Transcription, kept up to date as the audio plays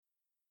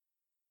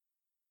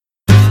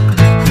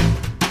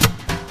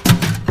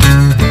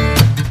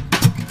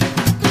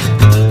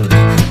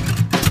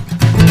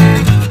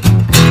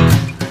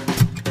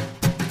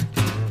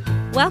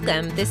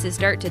Welcome. This is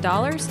Dirt to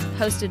Dollars,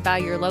 hosted by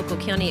your local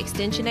county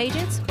extension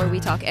agents, where we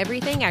talk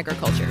everything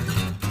agriculture.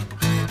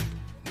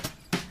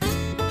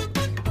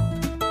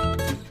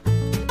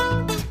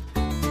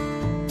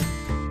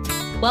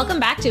 Welcome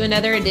back to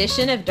another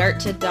edition of Dirt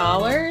to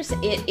Dollars.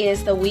 It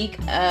is the week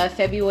of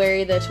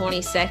February the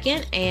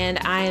 22nd, and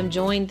I am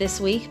joined this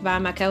week by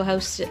my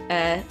co-host,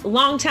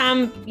 long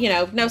time,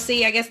 no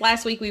see. I guess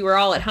last week we were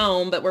all at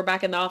home, but we're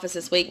back in the office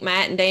this week.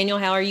 Matt and Daniel,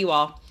 how are you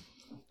all?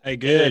 Hey,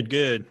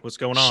 good. What's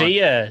going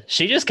on?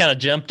 She just kind of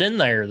jumped in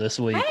there this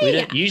week. Hey. We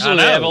didn't usually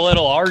have a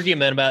little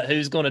argument about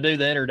who's going to do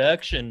the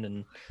introduction,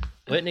 and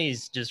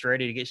Whitney's just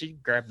ready to she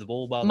grabbed the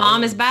bull by the Mom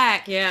horn. is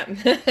back. Yeah.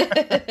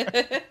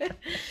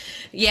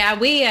 Yeah,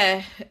 we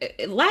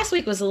last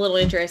week was a little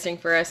interesting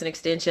for us in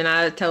extension.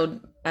 I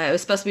told it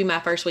was supposed to be my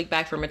first week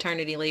back from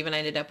maternity leave, and I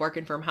ended up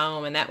working from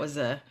home, and that was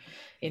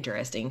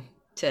interesting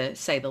to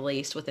say the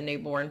least with a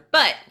newborn.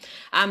 But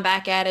I'm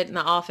back at it in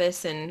the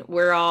office, and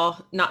we're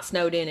all not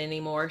snowed in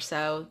anymore.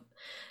 So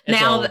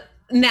now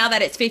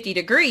that it's 50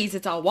 degrees,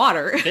 it's all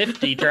water.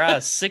 50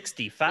 tries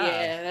 65.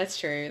 Yeah, that's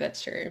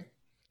true.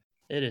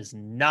 It is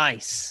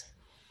nice.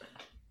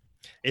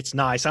 It's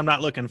nice. I'm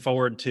not looking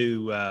forward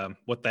to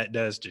what that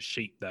does to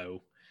sheep,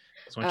 though.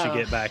 Because once you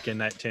get back in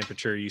that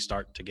temperature, you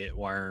start to get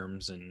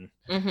worms and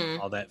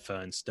all that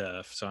fun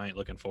stuff. So I ain't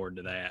looking forward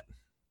to that.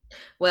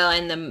 Well,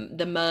 and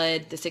the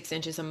mud, the 6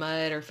 inches of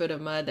mud or foot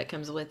of mud that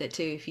comes with it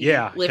too. If you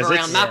live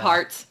around my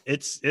parts,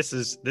 this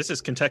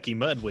is Kentucky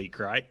Mud Week,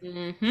 right?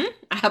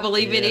 I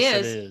believe it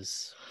is. It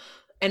is.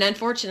 And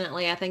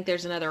unfortunately, I think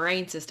there's another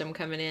rain system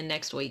coming in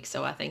next week,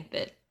 so I think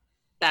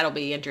that'll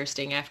be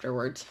interesting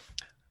afterwards.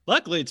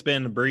 Luckily, it's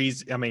been a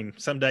breeze. I mean,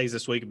 some days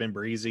this week have been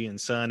breezy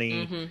and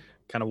sunny,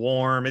 kind of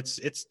warm.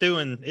 It's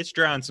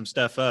drying some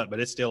stuff up,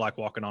 but it's still like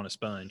walking on a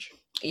sponge.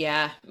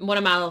 Yeah, one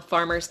of my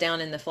farmers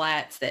down in the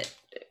flats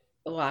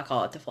I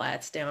call it the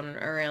flats down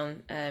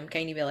around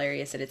Caneyville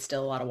area said it's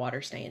still a lot of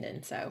water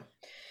standing. So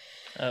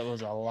that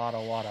was a lot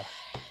of water.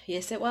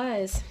 Yes, it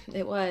was.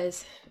 It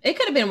was. It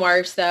could have been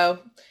worse though,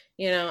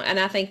 and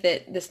I think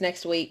that this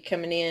next week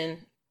coming in,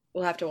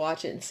 we'll have to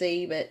watch it and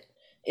see, but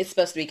it's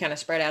supposed to be kind of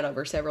spread out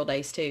over several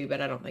days too,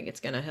 but I don't think it's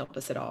going to help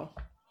us at all.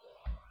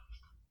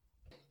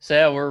 So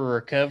yeah, we're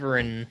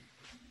recovering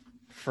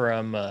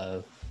from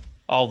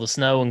all the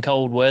snow and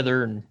cold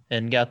weather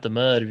and got the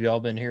mud. Have y'all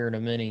been hearing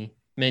of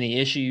many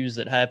issues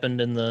that happened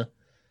in the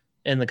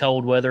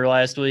cold weather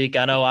last week?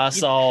 I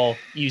know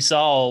you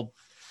saw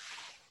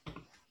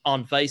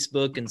on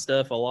Facebook and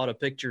stuff a lot of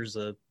pictures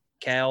of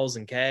cows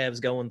and calves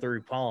going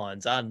through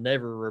ponds. I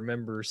never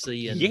remember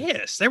seeing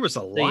there was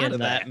a lot of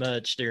that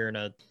much during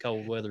a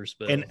cold weather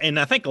spell. And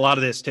I think a lot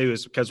of this too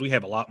is because we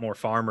have a lot more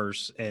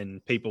farmers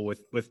and people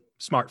with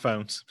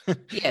smartphones.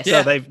 Yes.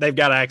 So they've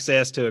got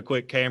access to a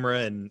quick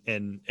camera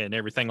and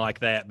everything like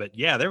that. But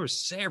yeah, there was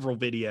several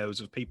videos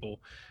of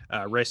people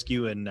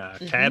rescuing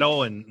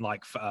cattle and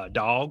like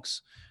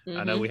dogs.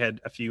 I know we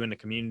had a few in the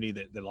community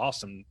that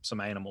lost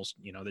some animals,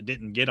 that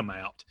didn't get them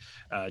out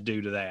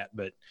due to that.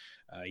 But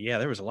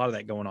there was a lot of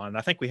that going on. And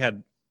I think we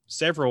had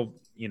several,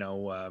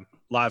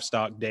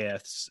 livestock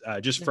deaths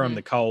just from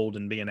the cold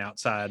and being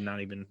outside and not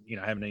even,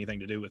 having anything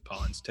to do with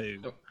ponds too.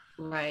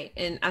 Right.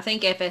 And I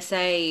think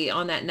FSA,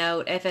 on that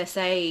note,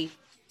 FSA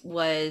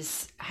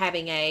was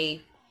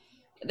having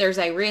there's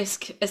a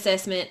risk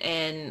assessment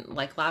and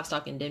like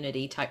livestock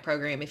indemnity type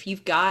program.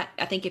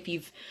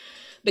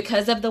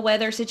 Because of the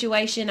weather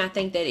situation, I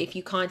think that if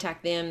you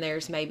contact them,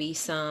 there's maybe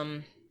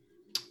some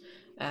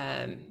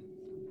program,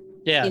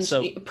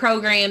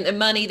 the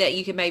money that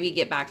you could maybe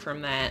get back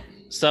from that.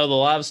 So the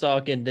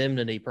livestock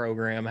indemnity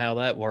program, how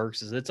that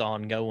works is it's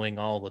ongoing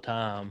all the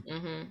time.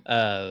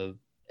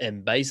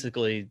 And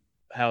basically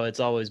how it's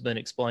always been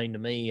explained to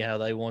me, how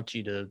they want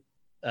you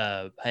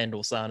to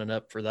handle signing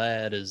up for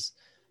that is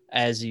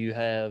as you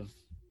have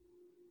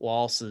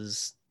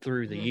losses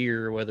through the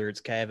year, whether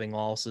it's calving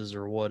losses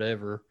or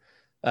whatever,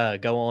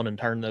 go on and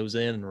turn those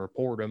in and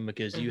report them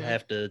because you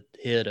have to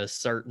hit a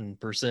certain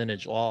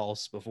percentage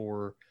loss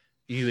before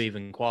you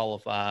even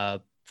qualify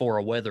for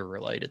a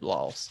weather-related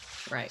loss.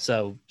 Right.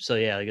 So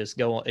yeah, I guess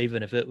go on,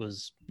 even if it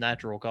was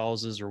natural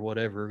causes or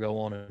whatever, go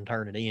on and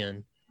turn it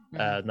in.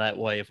 And that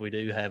way, if we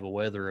do have a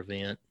weather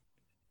event,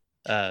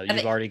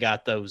 you've already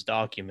got those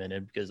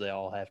documented because they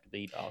all have to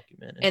be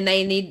documented. And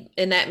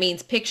that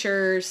means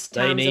pictures,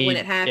 times of when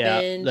it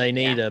happened. They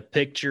need a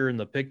picture, and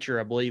the picture,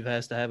 I believe,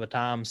 has to have a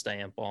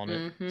timestamp on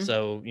it.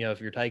 So,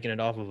 if you're taking it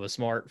off of a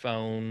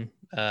smartphone,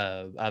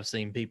 I've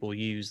seen people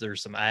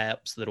there's some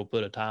apps that'll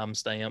put a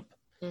timestamp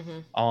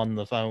on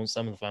the phone.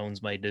 Some of the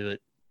phones may do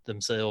it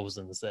themselves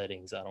in the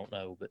settings. I don't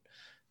know,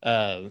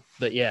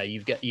 but yeah,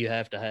 you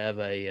have to have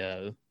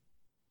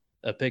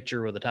a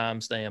picture with a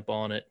timestamp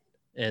on it.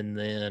 And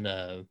then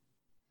I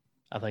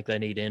think they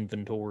need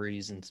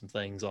inventories and some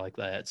things like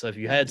that. So if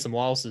you had some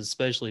losses,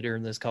 especially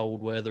during this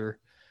cold weather,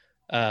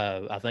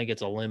 I think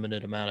it's a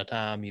limited amount of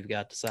time you've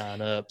got to sign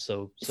up.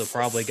 So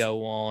probably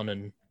go on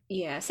and.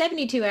 Yeah,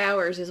 72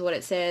 hours is what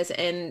it says.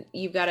 And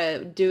you've got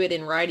to do it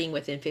in writing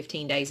within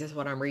 15 days is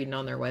what I'm reading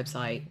on their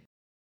website.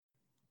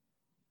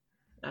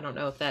 I don't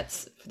know if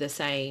that's the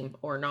same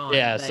or not.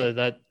 Yeah, but... so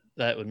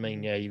that would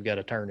mean, you've got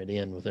to turn it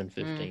in within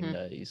 15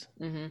 days.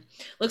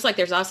 Looks like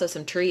there's also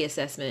some tree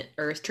assessment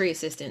or tree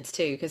assistance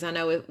too, because I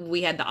know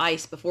we had the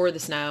ice before the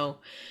snow,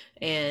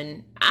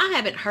 and I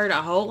haven't heard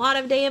a whole lot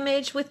of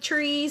damage with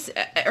trees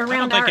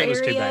around our area. I don't think it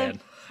was too bad.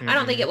 I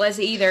don't think it was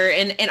either.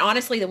 And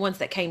honestly, the ones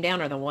that came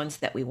down are the ones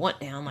that we want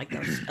down, like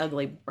those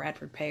ugly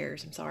Bradford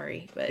pears. I'm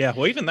sorry. But yeah,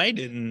 well, even they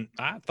didn't.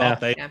 I thought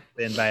they'd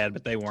been bad,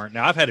 but they weren't.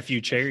 Now, I've had a few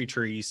cherry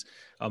trees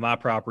on my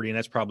property, and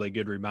that's probably a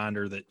good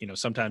reminder that,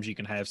 sometimes you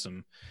can have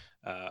some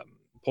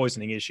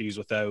poisoning issues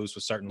with those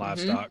with certain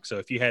livestock. So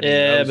if you had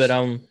but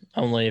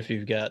only if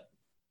you've got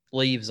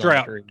leaves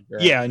drought, on the tree.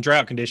 Right? Yeah, in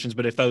drought conditions.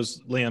 But if those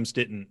limbs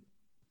didn't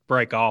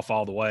break off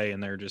all the way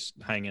and they're just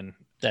hanging,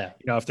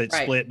 if they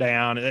split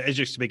down,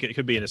 it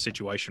could be in a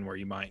situation where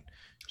you might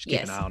just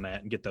keep an eye on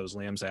that and get those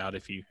limbs out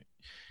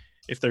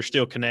if they're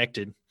still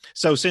connected.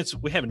 So since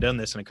we haven't done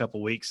this in a couple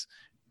of weeks,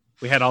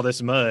 we had all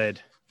this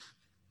mud.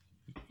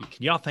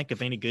 Can y'all think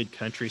of any good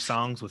country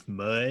songs with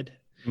mud?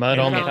 Mud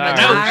on the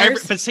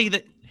tires. But see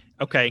that.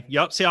 Okay,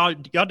 y'all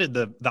did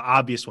the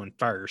obvious one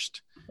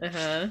first.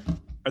 Uh-huh.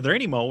 Are there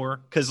any more?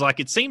 Because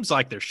it seems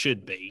like there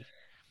should be.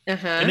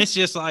 Uh-huh. And it's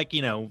just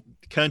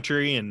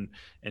country and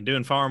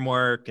doing farm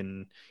work,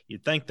 and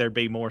you'd think there'd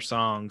be more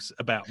songs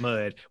about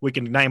mud. We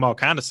can name all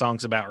kind of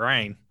songs about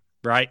rain,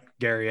 right,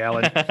 Gary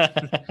Allen?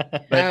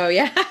 Oh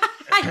yeah,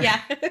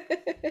 yeah.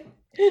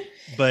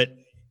 But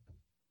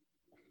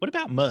what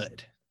about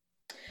mud?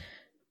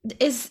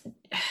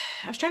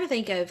 I was trying to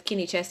think of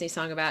Kenny Chesney's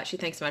song about "She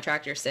Thinks My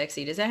Tractor's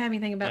Sexy." Does that have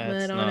anything about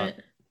mud on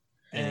it?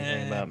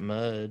 Anything about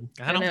mud?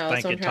 I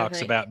don't think it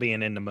talks about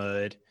being in the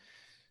mud.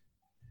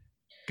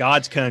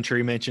 God's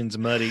Country mentions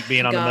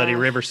being on the muddy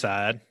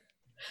riverside.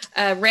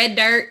 Red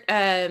Dirt.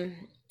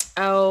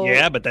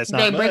 Yeah, but that's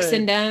not mud. Bricks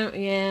and Down.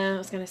 Yeah, I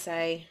was gonna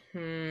say.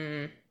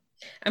 I'm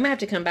gonna have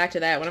to come back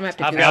to that one.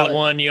 I've got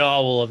one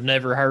y'all will have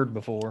never heard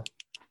before.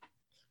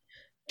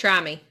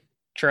 Try me.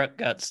 Truck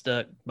Got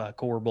Stuck by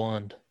Core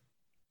Blund.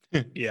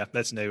 Yeah,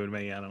 that's new to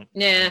me. I don't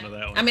know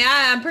that one. I mean,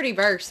 I'm pretty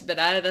versed, but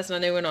that's not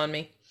new one on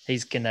me.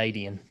 He's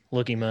Canadian.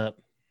 Look him up.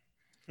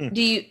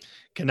 Do you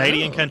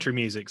Canadian country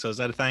music? So is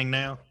that a thing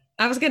now?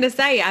 I was gonna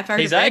say I've heard.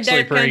 He's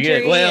actually pretty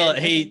good. Well,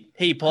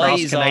 he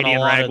plays on a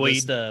lot of the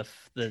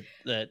stuff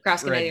that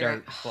Cross Red Canadian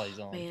Dirt plays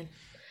on. Man,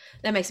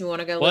 that makes me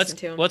want to go listen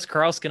to him. What's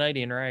Cross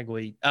Canadian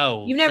Ragweed?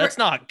 Oh, You've never... that's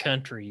not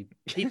country.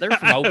 They're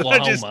from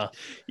Oklahoma.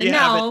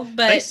 But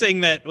they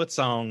sing that. What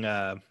song?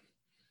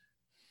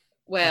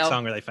 What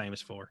song are they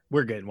famous for?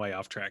 We're getting way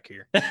off track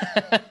here.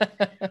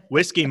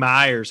 Whiskey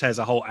Myers has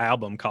a whole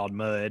album called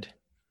Mud.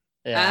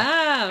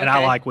 Yeah. And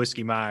I like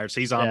Whiskey Myers.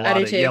 He's on a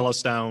lot of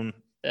Yellowstone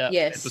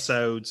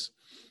episodes.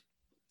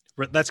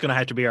 That's going to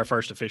have to be our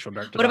first official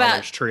Dirt to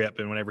Dollars trip,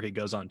 and whenever he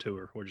goes on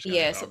tour, we're just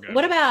going to go.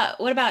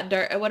 What about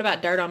dirt? What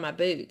about Dirt on My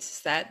Boots?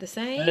 Is that the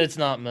same? But it's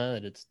not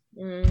mud. It's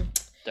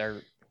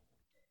dirt.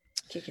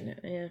 Kicking it.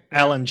 Yeah.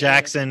 Alan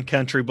Jackson,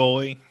 Country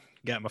Boy,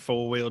 got my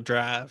 4-wheel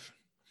drive.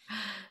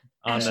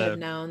 I should have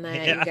known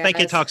that. I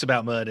think it talks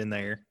about mud in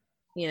there.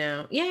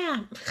 Yeah,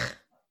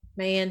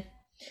 man.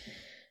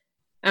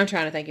 I'm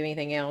trying to think of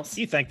anything else.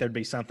 You think there'd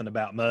be something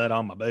about mud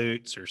on my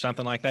boots or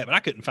something like that, but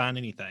I couldn't find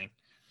anything.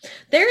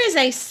 There is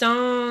a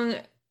song.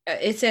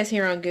 It says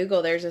here on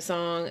Google, there's a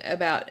song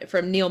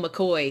from Neil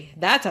McCoy.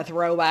 That's a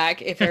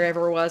throwback if there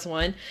ever was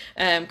one.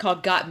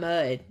 Called "Got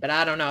Mud," but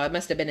I don't know. It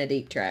must have been a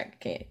deep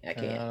track. I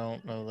can't. I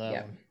don't know that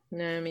one.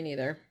 No, me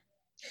neither.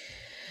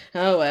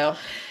 Oh well,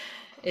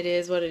 it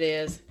is what it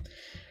is.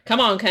 Come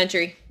on,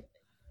 country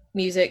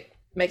music.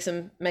 Make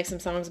some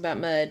songs about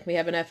mud. We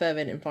have enough of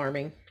it in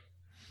farming.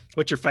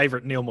 What's your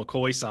favorite Neil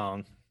McCoy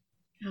song?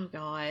 Oh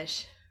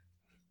gosh.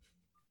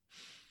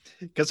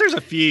 Because there's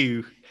a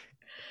few.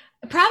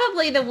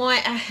 Probably the one,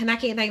 and I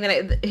can't think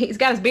that he's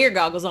got his beer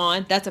goggles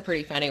on. That's a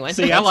pretty funny one.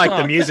 See, I like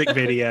the music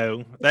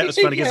video. That was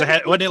funny because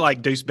wasn't it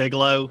like Deuce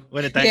Bigelow?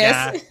 Wasn't it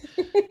that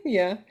guy?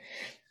 Yeah.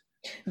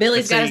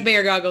 Billy's got his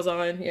beer goggles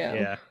on.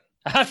 Yeah.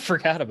 I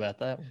forgot about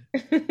that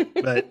one.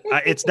 But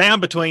it's down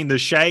between the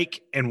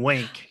Shake and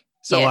Wink.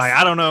 So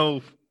I don't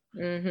know.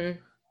 Mm-hmm.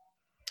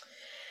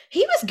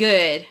 He was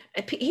good.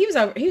 He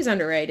was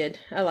underrated.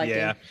 I like him.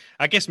 Yeah,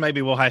 I guess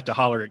maybe we'll have to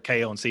holler at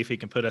Kale and see if he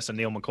can put us a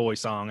Neil McCoy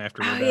song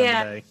after we're done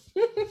today.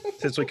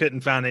 Since we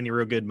couldn't find any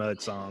real good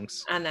mud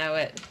songs. I know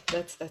it.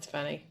 That's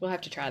funny. We'll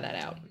have to try that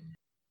out.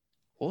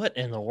 What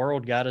in the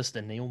world got us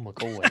to Neil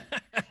McCoy?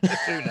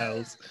 Who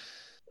knows?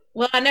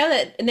 Well, I know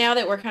that now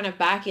that we're kind of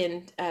back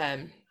in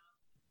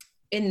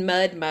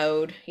mud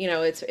mode,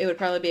 it would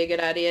probably be a good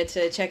idea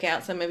to check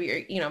out some of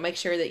your, make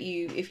sure that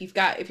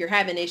if you're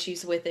having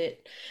issues with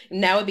it,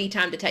 now would be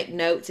time to take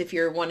notes if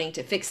you're wanting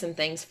to fix some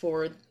things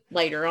for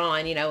later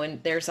on,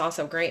 and there's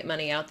also grant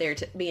money out there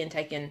being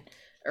taken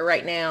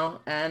right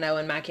now. I know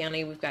in my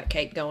county, we've got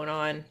CAPE going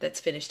on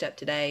that's finished up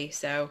today.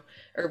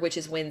 Which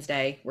is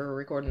Wednesday. We're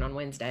recording on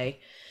Wednesday.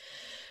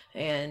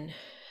 And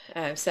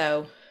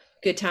so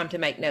good time to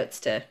make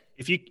notes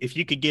if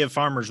you could give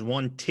farmers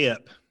one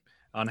tip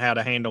on how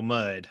to handle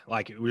mud,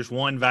 like it was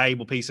one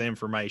valuable piece of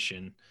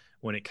information,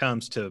 when it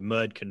comes to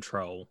mud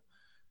control,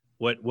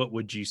 what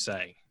would you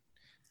say?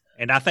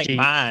 And I think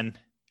mine.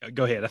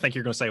 Go ahead. I think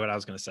you're going to say what I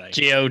was going to say.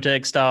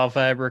 Geotextile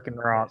fabric and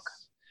rock.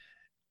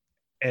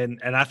 And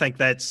I think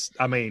that's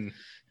a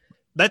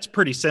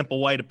pretty simple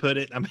way to put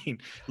it. I mean,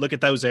 look at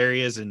those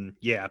areas and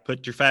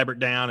put your fabric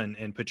down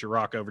and put your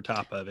rock over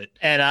top of it.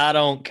 And I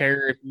don't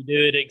care if you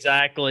do it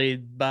exactly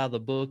by the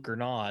book or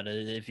not.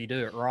 If you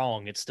do it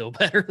wrong, it's still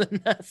better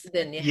than nothing.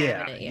 Then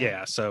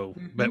Yeah. So,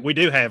 but we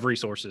do have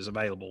resources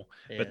available,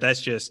 but that's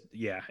just,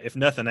 if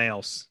nothing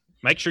else,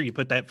 make sure you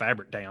put that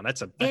fabric down.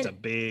 That's a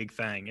big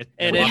thing.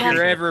 And if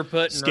you're ever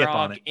putting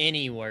rock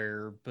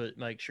anywhere,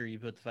 make sure you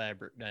put the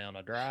fabric down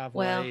a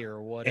driveway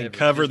or whatever. And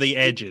cover the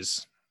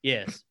edges.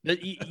 Yes,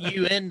 but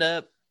you end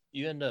up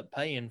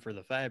paying for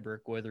the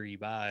fabric whether you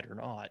buy it or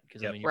not,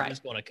 because you're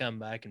just going to come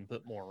back and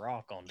put more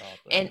rock on top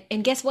of it.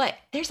 And guess what?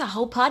 There's a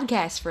whole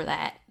podcast for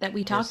that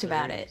we talked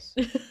about it.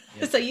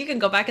 So you can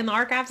go back in the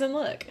archives and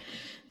look.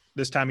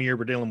 This time of year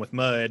we're dealing with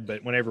mud,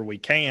 but whenever we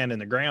can and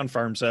the ground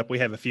firms up, we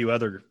have a few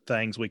other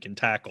things we can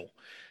tackle.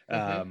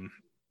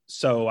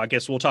 So I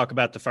guess we'll talk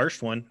about the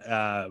first one,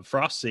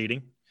 frost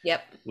seeding.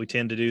 Yep. We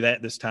tend to do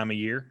that this time of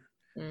year.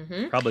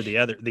 Probably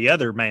the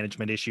other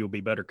management issue will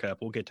be buttercup.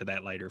 We'll get to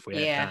that later if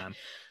we have time.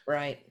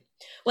 Right.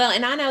 Well,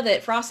 and I know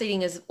that frost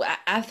seeding is,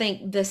 I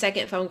think the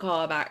second phone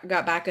call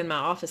got back in my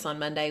office on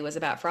Monday was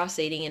about frost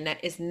seeding, and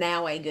that is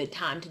now a good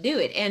time to do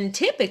it. And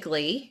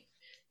typically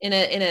in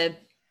a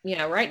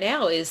right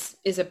now is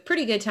a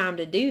pretty good time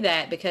to do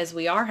that because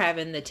we are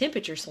having the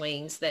temperature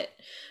swings that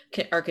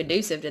are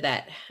conducive to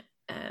that.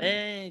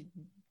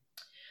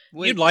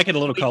 You'd like it a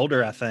little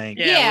colder, I think.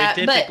 Yeah,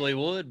 we typically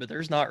would, but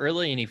there's not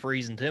really any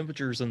freezing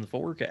temperatures in the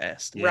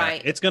forecast. Yeah,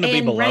 right. It's going to be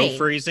below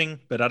freezing,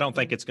 but I don't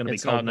think it's going to be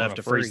cold enough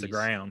to freeze the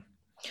ground.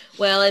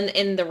 Well,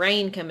 and the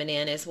rain coming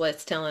in is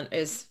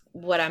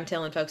what I'm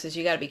telling folks is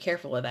you got to be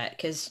careful of that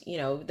because,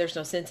 there's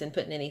no sense in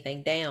putting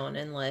anything down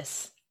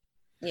unless,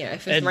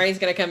 if the rain's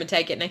going to come and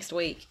take it next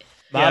week.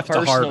 It's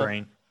a hard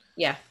rain.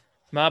 Yeah.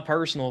 My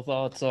personal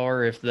thoughts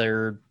are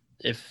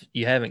if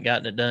you haven't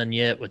gotten it done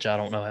yet, which I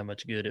don't know how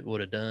much good it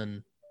would have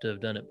done to have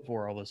done it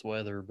before all this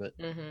weather, but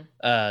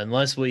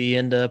unless we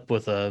end up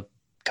with a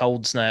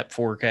cold snap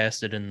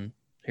forecasted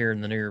here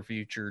in the near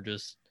future,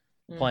 just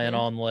plan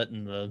on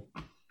letting the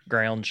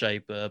ground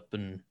shape up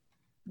and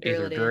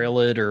either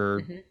drill it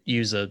or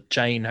use a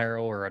chain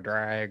harrow or a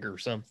drag or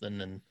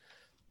something, and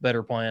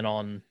better plan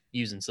on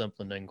using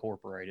something to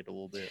incorporate it a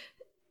little bit.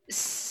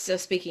 So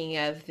speaking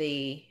of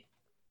the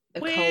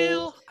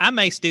cold, I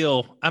may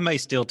still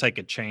take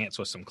a chance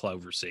with some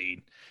clover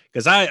seed.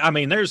 Because I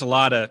mean, there's a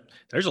lot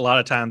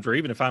of times where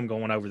even if I'm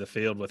going over the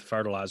field with a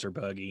fertilizer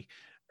buggy,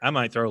 I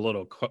might throw a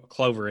little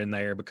clover in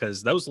there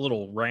because those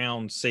little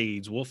round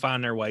seeds will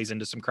find their ways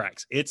into some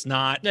cracks. It's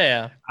not.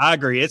 Yeah, I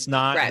agree. It's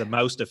not the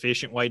most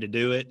efficient way to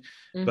do it.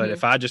 But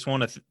if I just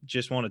want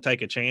to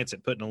take a chance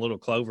at putting a little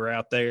clover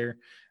out there,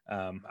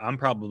 I'm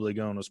probably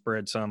going to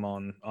spread some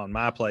on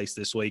my place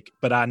this week.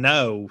 But I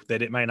know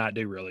that it may not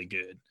do really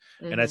good.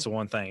 And that's the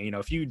one thing,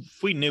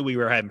 if we knew we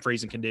were having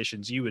freezing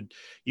conditions, you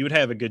would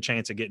have a good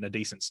chance of getting a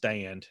decent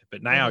stand.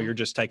 But now you're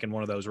just taking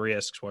one of those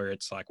risks where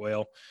it's like,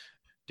 well,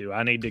 do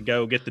I need to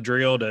go get the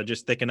drill to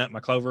just thicken up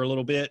my clover a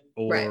little bit,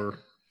 or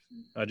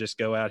I just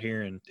go out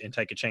here and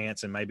take a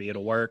chance and maybe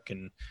it'll work.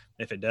 And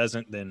if it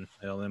doesn't, then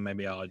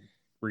maybe I'll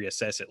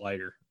reassess it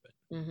later.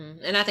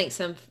 And I think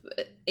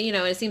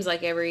it seems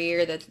like every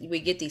year that we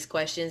get these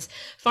questions,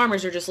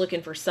 farmers are just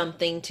looking for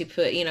something to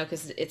put,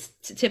 because it's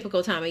a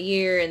typical time of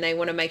year and they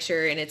want to make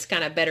sure, and it's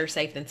kind of better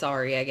safe than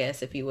sorry, I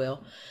guess, if you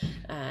will.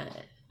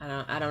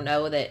 I don't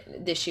know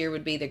that this year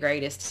would be the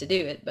greatest to do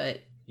it,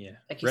 but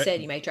like you said,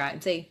 you may try it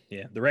and see.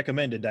 Yeah. The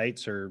recommended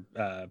dates are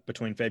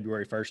between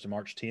February 1st and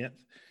March 10th.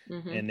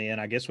 And then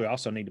I guess we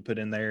also need to put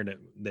in there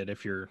that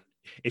if you're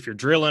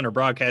drilling or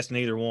broadcasting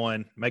either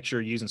one, make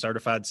sure you're using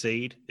certified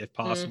seed if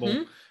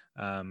possible.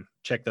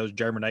 Check those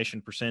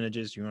germination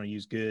percentages. You want to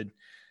use good,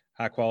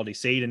 high quality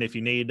seed. And if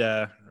you need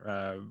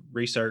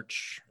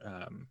research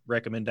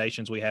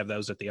recommendations, we have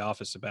those at the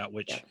office about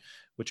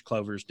which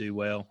clovers do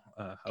well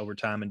over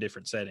time in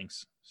different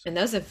settings. And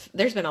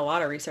there's been a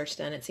lot of research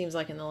done. It seems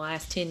like in the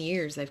last 10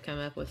 years, they've come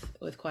up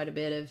with quite a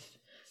bit of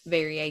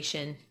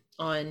variation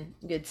on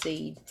good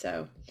seed.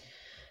 So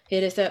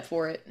hit us up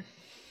for it.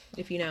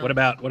 If you know. What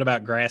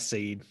about grass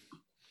seed?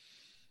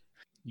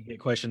 You get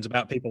questions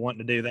about people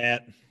wanting to do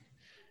that.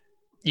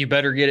 You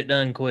better get it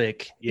done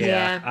quick.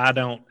 Yeah. I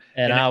don't.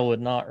 And I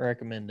would not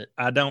recommend it.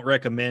 I don't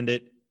recommend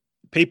it.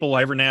 People,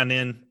 every now and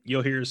then,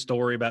 you'll hear a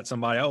story about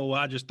somebody,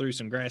 I just threw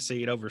some grass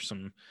seed over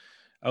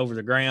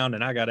the ground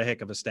and I got a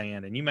heck of a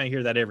stand. And you may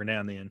hear that every now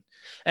and then.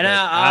 And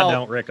I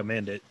don't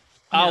recommend it.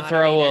 I'll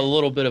throw a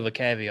little bit of a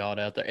caveat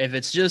out there. If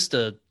it's just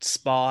a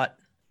spot,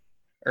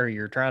 or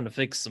you're trying to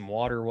fix some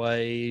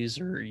waterways,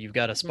 or you've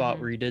got a spot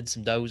where you did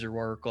some dozer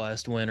work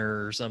last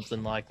winter or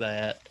something like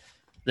that,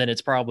 then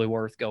it's probably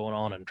worth going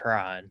on and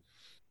trying.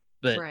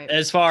 But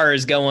as far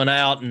as going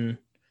out and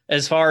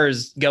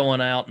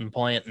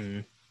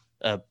planting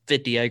a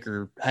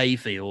 50-acre hay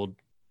field,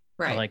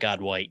 I think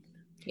I'd wait.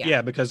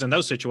 Yeah, because in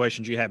those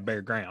situations you have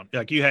bare ground.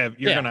 Like you're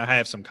going to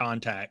have some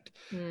contact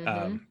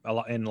a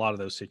lot in a lot of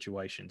those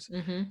situations.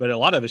 But a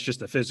lot of it's just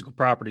the physical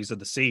properties of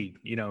the seed.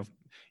 You know,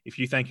 if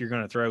you think you're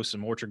going to throw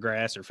some orchard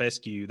grass or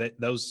fescue,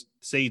 those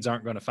seeds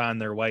aren't going to find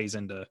their ways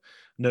into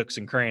nooks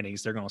and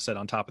crannies. They're going to sit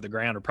on top of the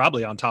ground or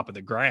probably on top of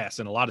the grass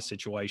in a lot of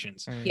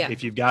situations.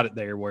 If you've got it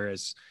there,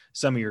 whereas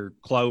some of your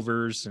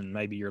clovers and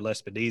maybe your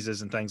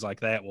lespedizas and things like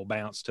that will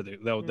bounce to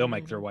they'll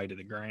make their way to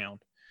the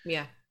ground.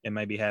 Yeah. And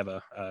maybe have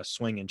a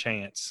swinging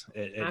chance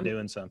at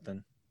doing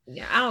something.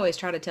 Yeah, I always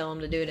try to tell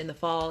them to do it in the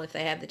fall if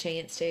they have the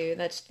chance to.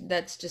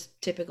 That's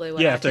just typically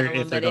what I tell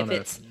them. But if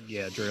it's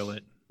drill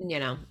it, you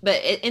know.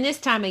 But in this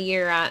time of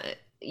year,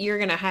 you're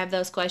gonna have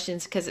those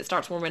questions because it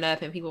starts warming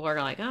up and people are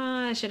like,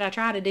 should I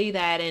try to do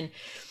that? And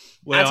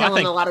I tell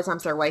them a lot of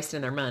times they're wasting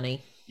their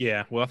money.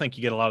 Yeah, well, I think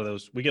you get a lot of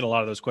those. We get a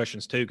lot of those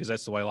questions too, because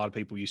that's the way a lot of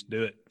people used to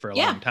do it for a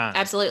long time.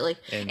 Absolutely,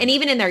 and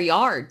even in their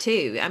yard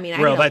too. I mean, I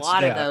get a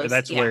lot of those.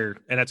 That's where,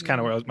 and that's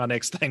kind of where my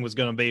next thing was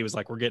going to be. Was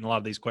like we're getting a lot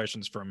of these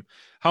questions from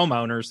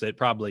homeowners that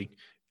probably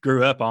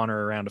grew up on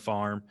or around a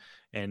farm,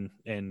 and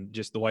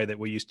just the way that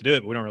we used to do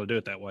it. We don't really do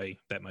it that way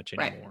that much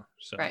anymore.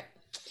 So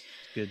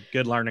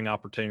good learning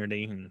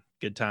opportunity and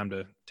good time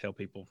to tell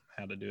people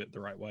how to do it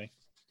the right way.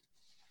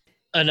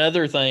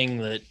 Another thing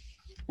that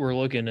we're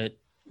looking at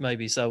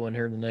maybe sowing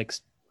here in the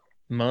next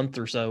month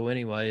or so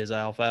anyway is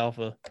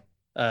alfalfa.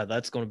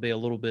 That's going to be a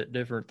little bit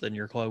different than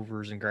your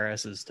clovers and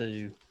grasses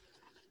too.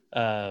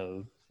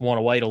 Want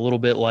to wait a little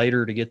bit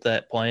later to get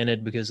that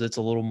planted because it's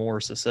a little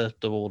more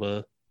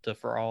susceptible to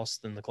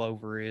frost than the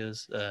clover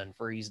is and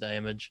freeze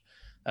damage.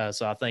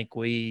 So I think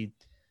we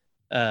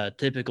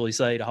typically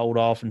say to hold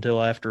off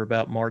until after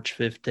about March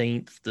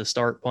 15th to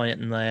start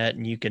planting that.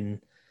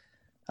 And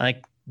I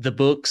think the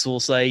books will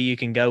say you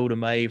can go to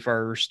May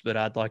 1st, but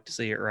I'd like to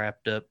see it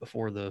wrapped up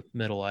before the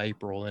middle of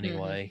April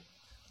anyway.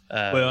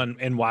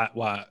 And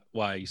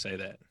why you say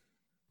that?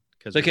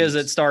 Because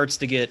it starts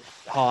to get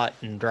hot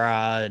and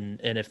dry, and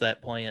if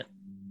that plant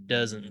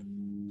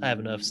doesn't have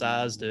enough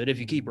size to it, if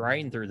you keep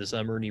rain through the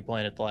summer and you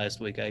plant it the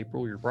last week of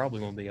April, you're probably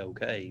going to be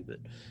okay. But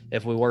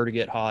if we were to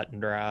get hot and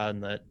dry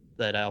and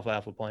that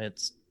alfalfa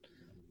plant's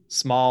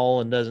small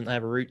and doesn't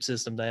have a root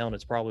system down,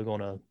 it's probably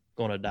going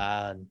to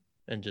die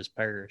and just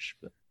perish.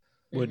 But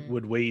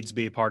would weeds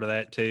be a part of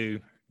that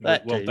too?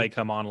 Won't they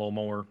come on a little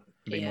more?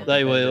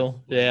 They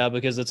will,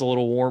 because it's a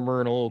little warmer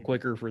and a little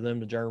quicker for them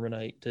to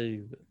germinate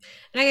too.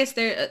 And I guess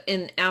there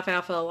in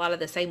alfalfa, a lot of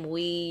the same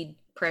weed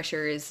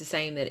pressure is the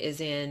same that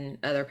is in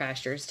other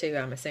pastures too.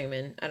 I'm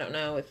assuming. I don't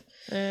know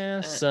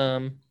if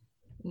some.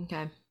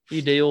 Okay.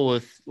 You deal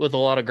with a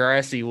lot of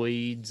grassy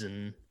weeds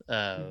and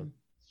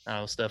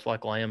stuff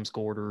like lamb's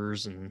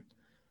quarters and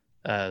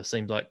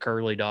seems like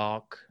curly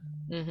dock.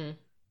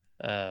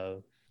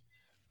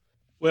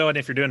 Well, and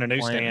if you're doing a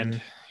new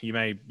stand, you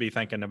may be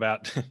thinking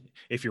about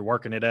if you're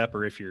working it up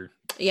or if you're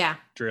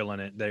drilling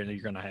it, then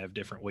you're going to have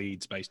different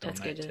weeds based on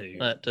that too.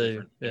 That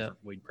too, different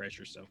weed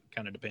pressure. So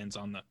kind of depends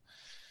on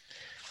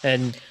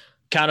and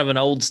kind of an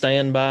old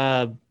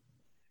standby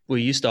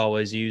we used to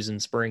always use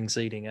in spring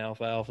seeding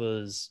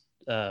alfalfa is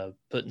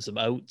putting some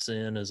oats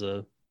in as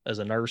a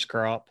nurse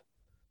crop.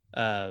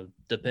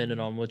 Depending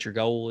on what your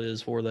goal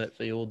is for that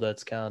field,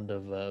 that's kind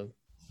of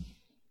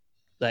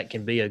that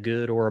can be a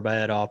good or a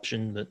bad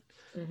option. But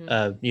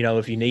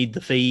if you need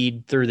the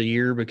feed through the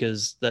year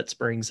because that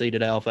spring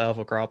seeded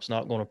alfalfa crop's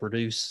not going to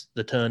produce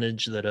the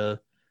tonnage that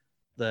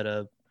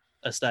a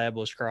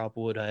established crop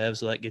would have,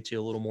 so that gets you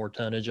a little more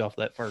tonnage off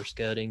that first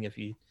cutting if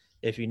you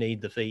need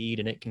the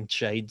feed, and it can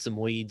shade some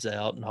weeds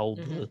out and hold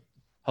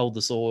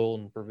the soil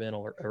and prevent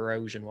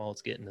erosion while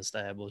it's getting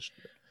established.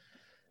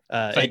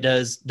 It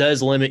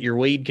does limit your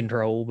weed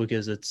control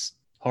because it's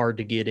hard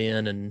to get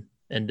in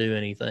and do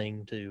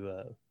anything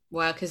to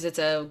because it's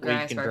a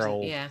grass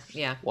control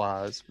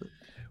wise.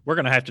 We're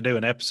going to have to do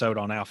an episode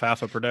on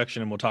alfalfa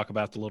production, and we'll talk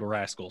about the little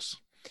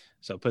rascals.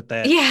 So put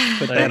that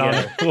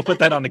on. We'll put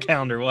that on the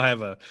calendar. We'll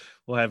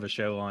have a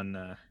show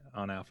on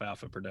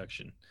alfalfa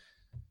production.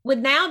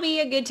 Would now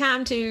be a good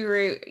time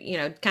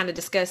to kind of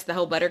discuss the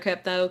whole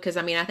buttercup though? Because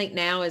I mean, I think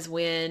now is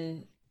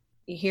when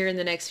here in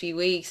the next few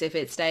weeks, if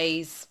it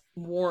stays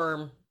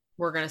warm,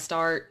 we're going to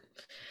start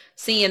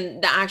seeing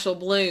the actual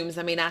blooms.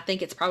 I mean, I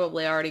think it's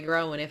probably already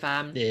growing if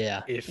I'm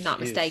not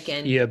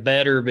mistaken. You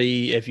better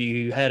be, if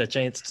you had a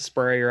chance to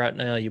spray right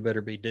now, you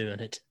better be doing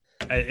it.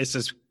 It's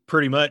just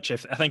pretty much,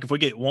 if we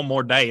get one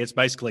more day, it's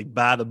basically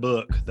by the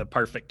book, the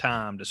perfect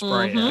time to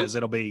spray it, because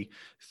it'll be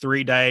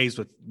 3 days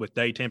with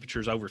day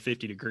temperatures over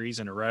 50 degrees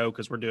in a row,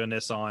 because we're doing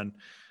this on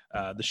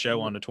the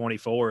show on the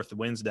 24th,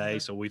 Wednesday.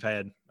 So we've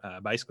had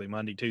basically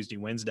Monday, Tuesday,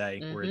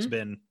 Wednesday, where it's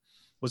been,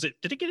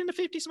 did it get into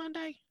 50s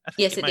Monday?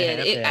 Yes, it did.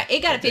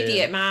 It got a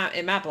 50 at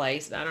my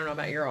place. I don't know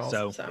about your all.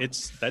 So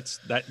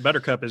that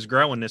buttercup is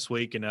growing this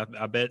week, and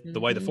I bet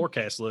the way the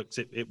forecast looks,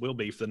 it will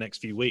be for the next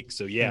few weeks.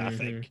 So I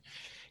think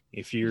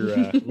if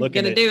you're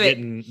looking at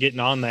getting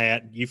on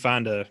that, you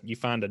find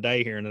a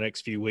day here in the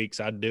next few weeks,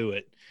 I'd do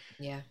it.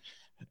 Yeah.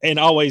 And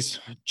always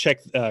check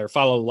or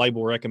follow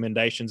label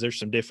recommendations. There's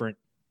some different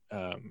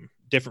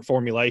different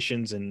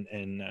formulations and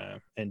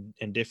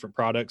different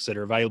products that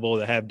are available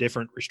that have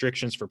different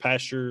restrictions for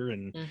pasture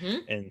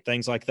and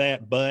things like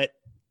that. But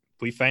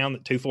we found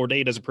that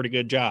 2,4-D does a pretty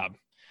good job.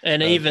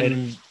 And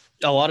even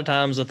a lot of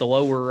times at the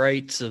lower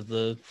rates of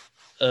the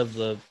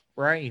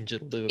range,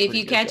 it'll do. If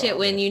you catch it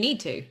when you need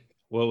to.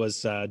 What was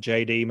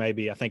JD?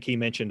 Maybe I think he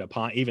mentioned a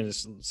pint. Even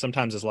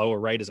sometimes as lower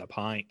rate as a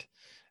pint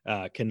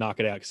can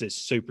knock it out because it's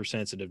super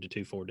sensitive to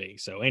 2,4-D.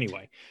 So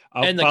anyway,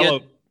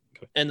 the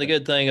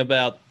good thing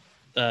about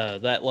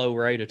that low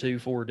rate of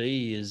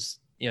 2,4-D is,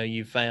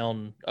 you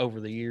found over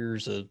the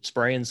years of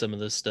spraying some of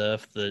this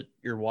stuff that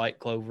your white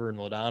clover and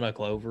Ladonna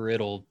clover,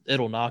 it'll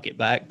knock it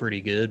back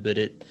pretty good, but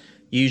it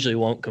usually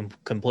won't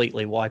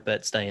completely wipe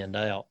that stand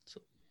out.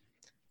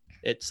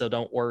 So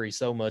don't worry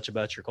so much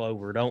about your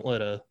clover. Don't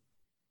let a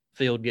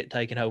field get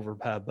taken over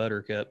by a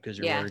buttercup because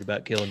you're worried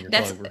about killing your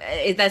clover.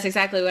 That's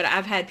exactly what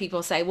I've had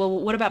people say. Well,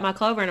 what about my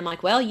clover? And I'm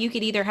like, well, you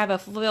could either have a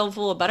field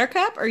full of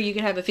buttercup or you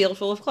could have a field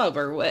full of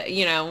clover.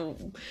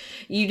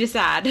 You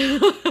decide.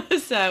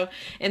 So,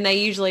 and they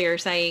usually are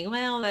saying,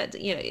 well, that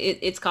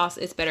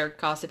it's better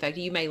cost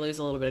effective. You may lose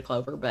a little bit of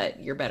clover,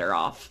 but you're better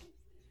off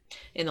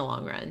in the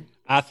long run.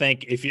 I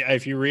think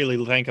if you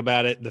really think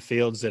about it, the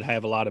fields that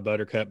have a lot of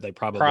buttercup, they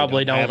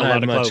probably don't have a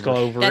lot of much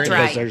clover. That's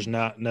because right. There's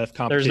not enough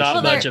competition. There's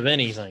not much of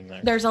anything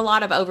there. There's a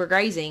lot of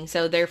overgrazing,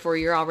 so therefore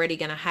you're already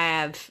going to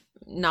have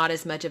not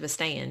as much of a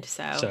stand.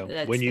 So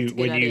when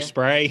you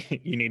spray,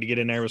 you need to get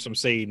in there with some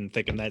seed and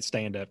thicken that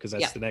stand up because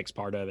that's the next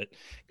part of it.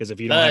 Because if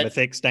you don't have a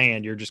thick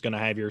stand, you're just going to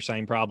have your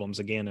same problems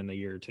again in a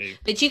year or two.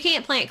 But you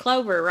can't plant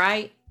clover,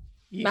 right?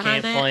 You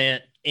can't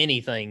plant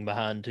anything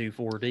behind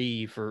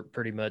 2,4-D for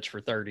pretty much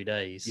for 30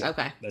 days.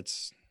 Okay.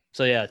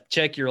 So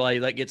check your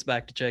label. That gets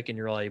back to checking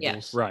your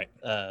labels, right?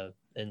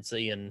 And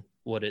seeing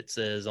what it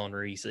says on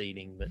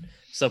reseeding. But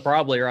so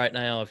probably right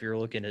now, if you're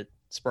looking at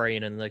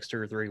spraying in the next 2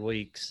 or 3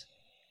 weeks,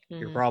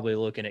 you're probably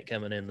looking at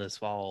coming in this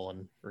fall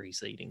and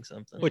reseeding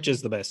something, which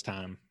is the best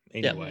time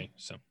anyway.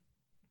 So,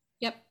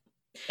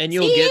 and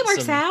you'll get it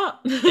works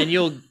out.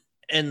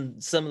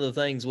 and some of the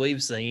things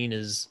we've seen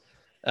is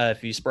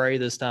if you spray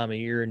this time of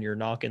year and you're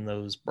knocking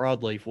those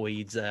broadleaf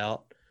weeds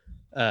out,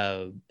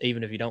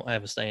 even if you don't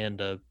have a stand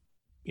of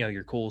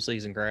your cool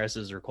season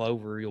grasses or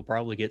clover, you'll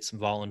probably get some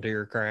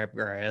volunteer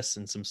crabgrass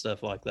and some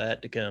stuff like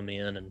that to come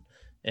in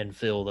and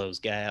fill those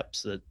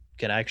gaps that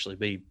can actually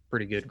be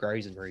pretty good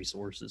grazing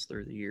resources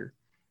through the year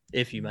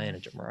if you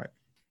manage them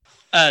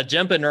right.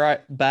 Jumping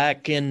right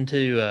back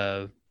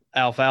into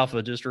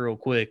alfalfa just real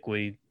quick,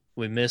 we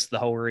missed the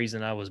whole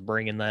reason I was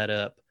bringing that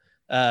up.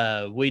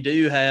 We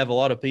do have a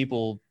lot of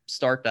people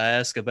start to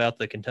ask about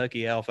the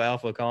Kentucky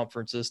Alfalfa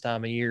Conference this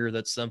time of year.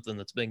 That's something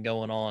that's been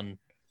going on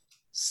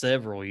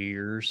several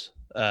years.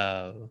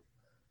 I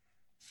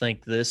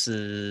think this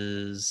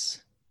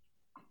is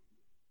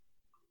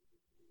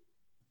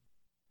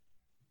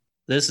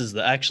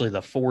actually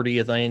the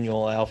 40th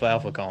annual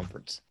Alfalfa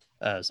Conference.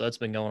 So that's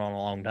been going on a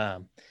long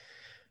time.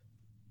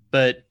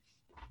 But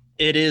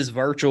it is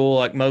virtual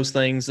like most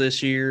things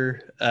this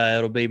year.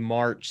 It'll be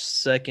March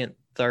 2nd,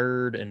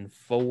 3rd, and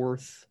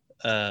 4th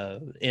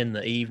in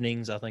the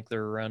evenings. I think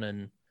they're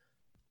running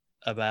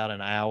about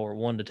an hour,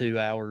 1 to 2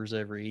 hours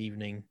every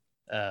evening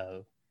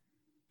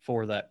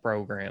for that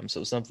program.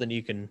 So something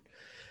you can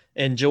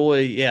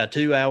enjoy.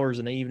 2 hours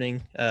an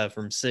evening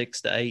from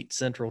 6 to 8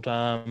 Central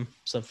Time.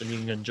 Something you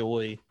can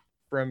enjoy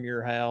from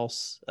your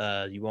house.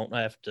 You won't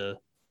have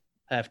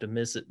to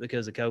miss it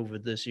because of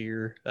COVID this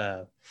year.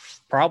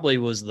 Probably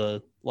was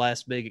the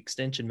last big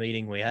extension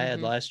meeting we had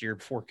last year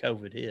before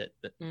COVID hit.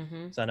 But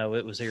so I know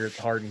it was here at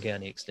the Hardin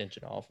County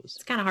Extension Office.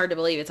 It's kind of hard to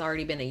believe it's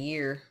already been a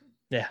year.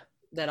 Yeah.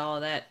 That all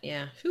of that.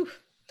 Yeah. Whew.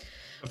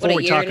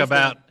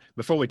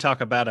 Before we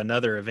talk about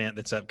another event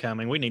that's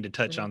upcoming, we need to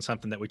touch on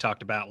something that we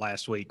talked about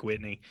last week,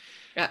 Whitney.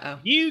 Uh-oh.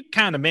 You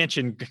kind of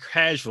mentioned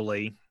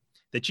casually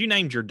that you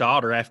named your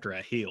daughter after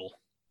a hill.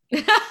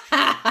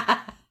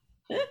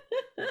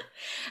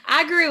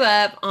 I grew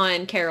up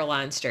on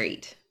Caroline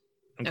Street.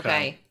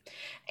 Okay.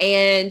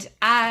 And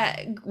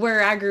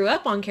where I grew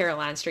up on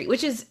Caroline Street,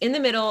 which is in the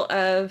middle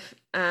of,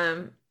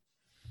 a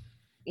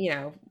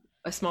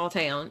small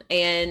town.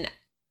 And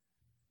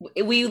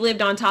we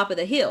lived on top of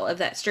the hill of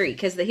that street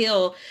because the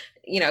hill,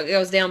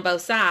 goes down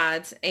both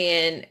sides,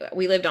 and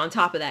we lived on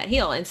top of that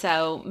hill. And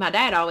so my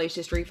dad always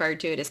just referred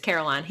to it as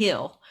Caroline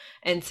Hill.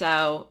 And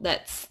so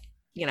that's,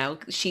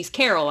 she's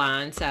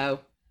Caroline. So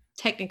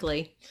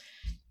technically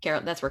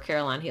that's where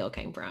Caroline Hill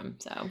came from.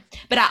 So,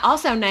 but I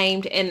also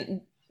named,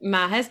 and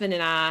my husband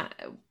and I,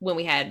 when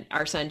we had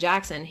our son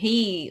Jackson,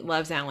 he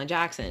loves Alan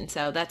Jackson.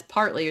 So that's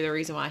partly the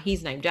reason why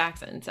he's named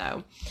Jackson.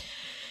 So,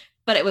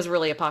 but it was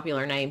really a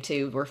popular name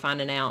too. We're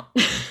finding out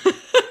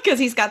because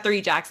he's got 3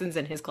 Jacksons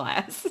in his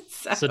class.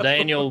 So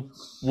Daniel,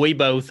 we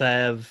both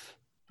have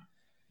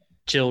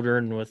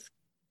children with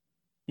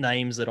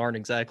names that aren't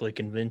exactly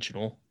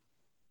conventional.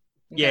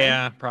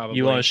 Yeah, probably.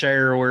 You want to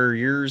share where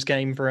yours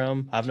came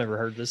from? I've never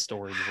heard this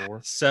story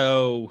before.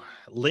 So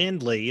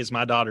Lindley is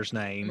my daughter's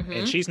name,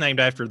 and she's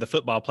named after the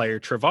football player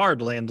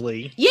Trevard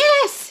Lindley.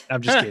 Yes.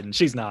 I'm just kidding.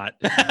 She's not.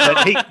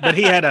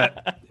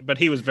 But but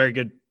he was a very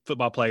good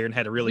football player and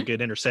had a really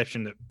good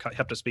interception that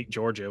helped us beat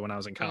Georgia when I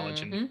was in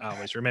college, and I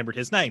always remembered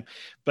his name.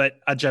 But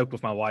I joked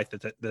with my wife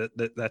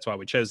that that's why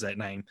we chose that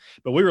name.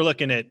 But we were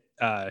looking at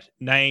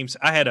names.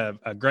 I had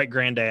a great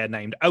granddad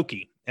named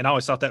Okie, and I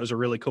always thought that was a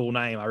really cool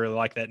name. I really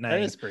like that name.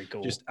 That is pretty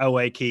cool. Just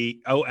Oakie.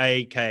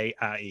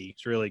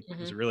 It's really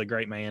he's a really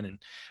great man.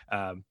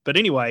 And but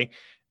anyway,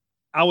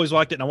 I always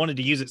liked it, and I wanted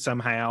to use it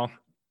somehow.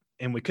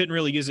 And we couldn't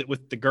really use it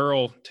with the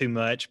girl too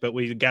much, but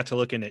we got to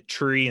looking at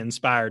tree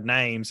inspired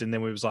names. And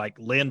then we was like,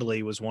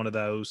 Lindley was one of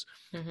those,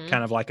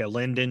 kind of like a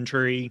linden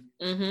tree,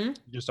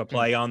 just a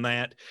play on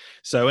that.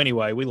 So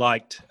anyway, we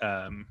liked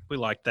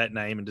that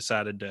name and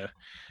decided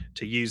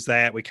to use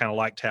that. We kind of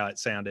liked how it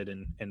sounded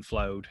and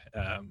flowed.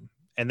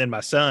 And then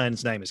my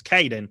son's name is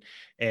Caden,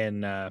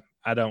 and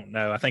I don't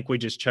know. I think we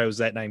just chose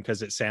that name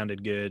because it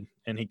sounded good,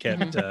 and he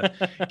kept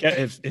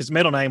his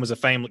middle name was a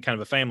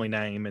family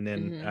name, and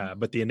then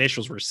but the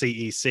initials were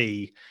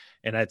CEC,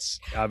 and that's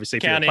obviously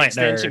County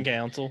Extension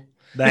Council.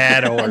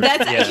 That or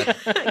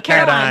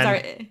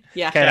Caroline's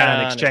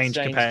Cation Exchange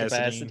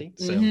Capacity.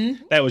 So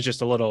that was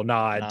just a little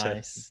nod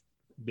to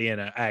being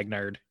an ag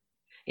nerd.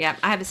 Yeah,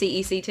 I have a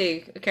CEC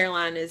too.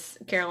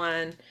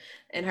 Caroline.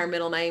 And her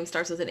middle name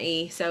starts with an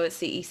E, so it's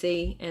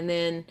CEC. And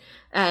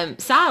then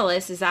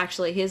Silas is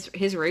actually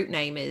his root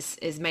name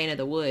is Man of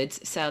the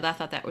Woods. So I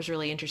thought that was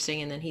really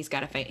interesting. And then he's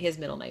got his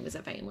middle name is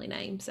a family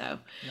name. So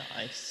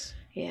nice.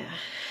 Yeah.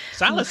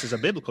 Silas is a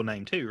biblical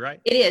name too, right?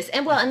 It is.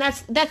 And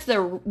that's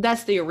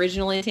the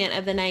original intent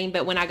of the name.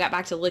 But when I got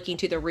back to looking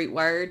to the root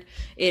word,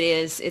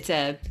 it's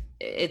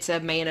a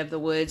man of the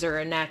woods or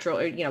a natural,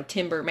 or,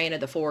 timber, man of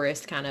the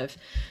forest kind of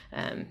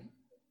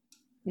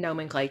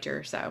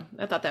nomenclature. So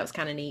I thought that was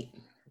kind of neat.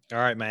 All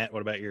right, Matt,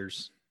 what about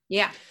yours?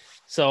 Yeah.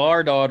 So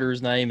our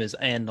daughter's name is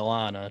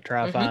Andalana.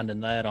 Try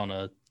finding that on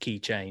a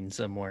keychain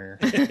somewhere.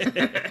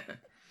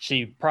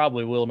 She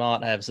probably will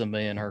not have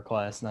somebody in her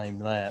class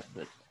named that,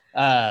 but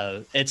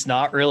it's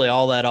not really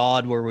all that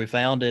odd where we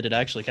found it. It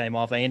actually came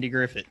off Andy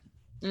Griffith.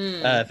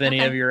 If any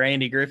of your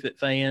Andy Griffith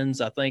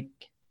fans, I think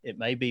it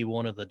may be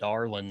one of the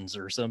Darlings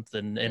or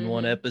something. In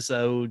one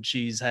episode,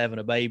 she's having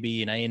a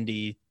baby and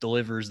Andy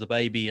delivers the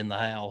baby in the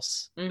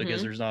house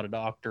because there's not a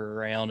doctor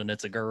around, and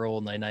it's a girl,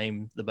 and they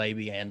name the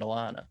baby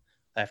Andalana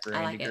after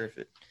Andy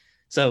Griffith.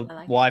 So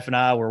wife and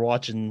I were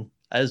watching,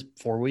 as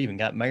before we even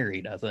got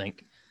married, I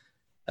think,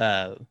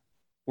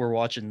 we're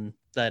watching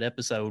that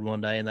episode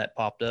one day and that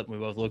popped up, and we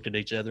both looked at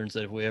each other and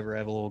said, if we ever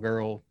have a little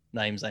girl,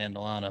 name's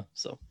Andalana.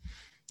 So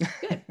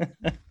good.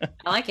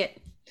 I like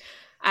it.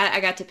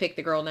 I got to pick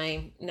the girl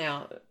name.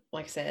 Now,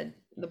 like I said,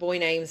 the boy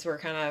names were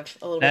kind of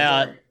a little bit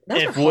more.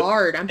 Those were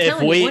hard. I'm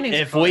telling you,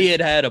 if we had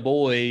had a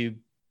boy,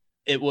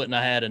 it wouldn't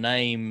have had a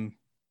name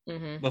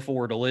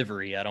before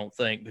delivery, I don't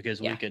think,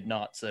 because we could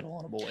not settle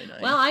on a boy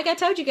name. Well, like I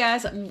told you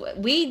guys,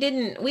 we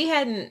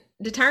hadn't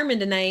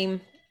determined a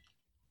name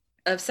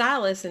of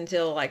Silas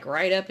until like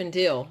right up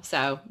until,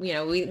 so we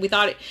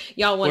thought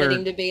y'all wanted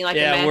him to be like a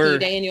Matthew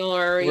Daniel,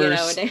 or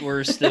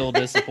we're still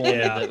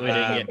disappointed that we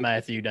didn't get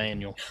Matthew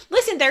Daniel.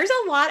 Listen, there's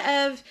a lot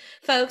of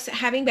folks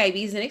having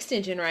babies in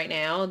Extension right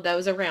now,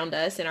 those around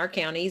us in our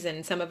counties,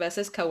 and some of us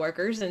as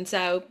coworkers, and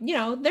so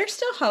there's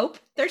still hope.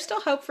 There's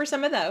still hope for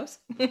some of those.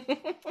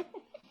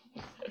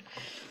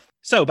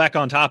 So back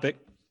on topic,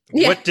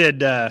 what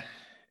did have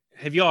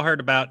you all heard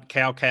about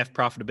Cow-Calf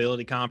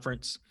Profitability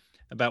Conference?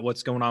 About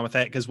what's going on with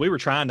that, because we were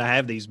trying to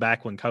have these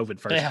back when COVID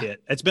first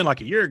hit. It's been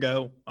like a year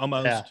ago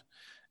almost,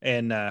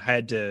 and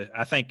had to.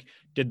 I think,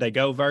 did they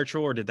go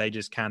virtual or did they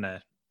just kind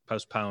of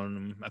postpone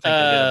them? I think they did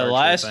a virtual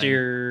last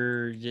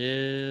year.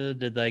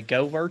 Did they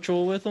go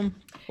virtual with them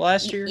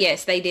last year?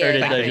 Yes, they did. Or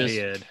did they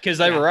just because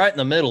they were right in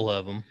the middle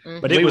of them?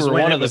 But it was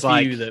one of the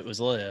few that was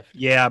left.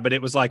 Yeah, but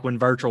it was like when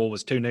virtual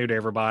was too new to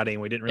everybody,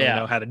 and we didn't really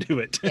know how to do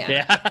it.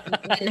 Yeah,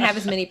 we didn't have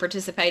as many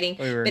participating.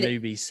 We were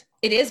newbies.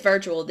 It is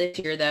virtual this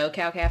year, though.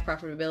 Cow-Calf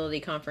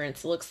Profitability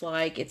Conference looks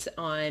like it's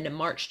on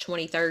March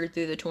 23rd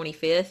through the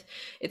 25th.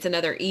 It's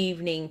another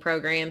evening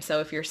program, so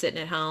if you're sitting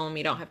at home,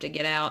 you don't have to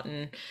get out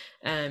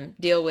and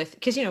deal with,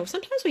 because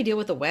sometimes we deal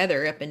with the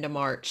weather up into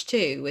March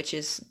too, which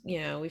is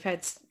we've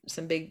had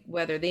some big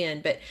weather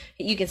then, but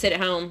you can sit at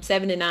home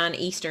 7 to 9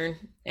 Eastern,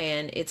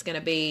 and it's going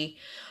to be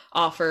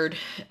offered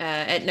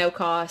at no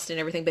cost and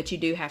everything, but you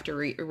do have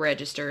to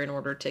register in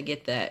order to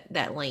get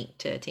that link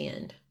to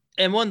attend.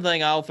 And one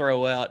thing I'll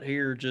throw out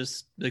here,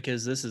 just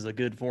because this is a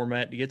good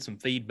format to get some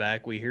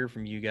feedback, we hear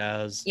from you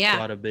guys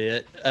quite a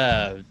bit.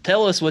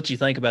 Tell us what you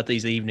think about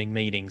these evening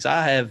meetings.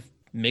 I have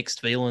mixed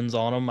feelings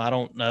on them. I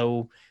don't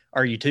know.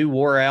 Are you too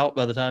wore out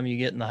by the time you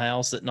get in the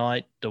house at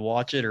night to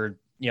watch it? Or,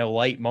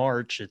 late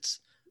March, it's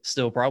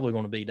still probably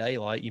going to be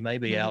daylight. You may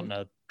be out in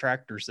a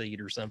tractor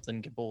seat or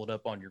something, can pull it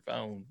up on your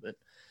phone.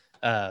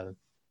 But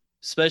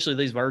especially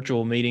these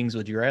virtual meetings,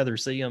 would you rather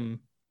see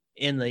them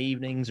in the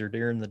evenings or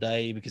during the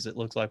day? Because it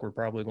looks like we're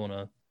probably going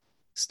to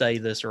stay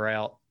this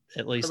route,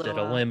 at least at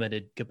a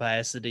limited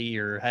capacity,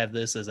 or have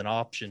this as an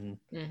option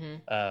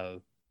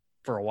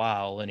for a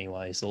while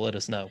anyway. So let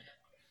us know.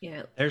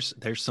 Yeah,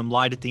 there's some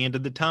light at the end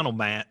of the tunnel,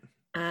 Matt.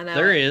 I know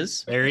there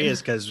is,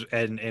 because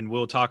and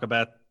we'll talk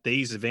about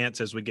these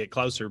events as we get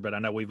closer, but I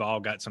know we've all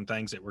got some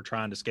things that we're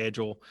trying to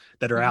schedule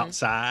that are Mhm.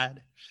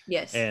 outside.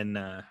 Yes. And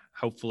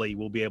hopefully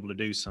we'll be able to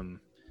do some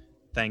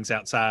things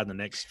outside in the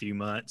next few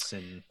months.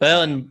 And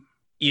and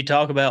you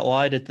talk about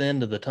light at the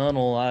end of the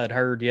tunnel. I had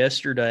heard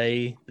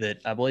yesterday that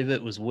I believe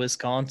it was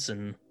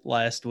Wisconsin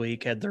last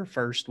week had their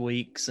first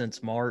week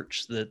since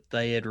March that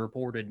they had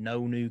reported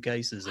no new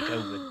cases of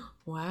COVID.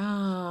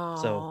 Wow.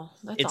 So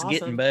that's it's awesome.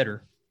 getting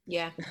better.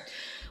 Yeah.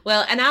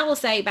 Well, and I will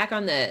say back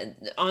on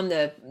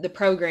the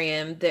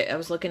program that I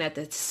was looking at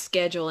the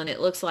schedule, and it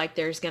looks like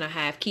there's going to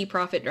have key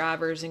profit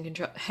drivers and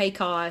control hay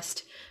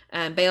cost,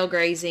 bale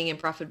grazing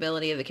and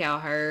profitability of the cow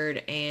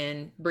herd,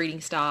 and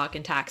breeding stock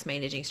and tax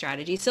managing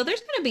strategies. So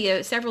there's going to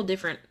be several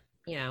different,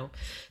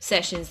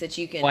 sessions that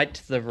you can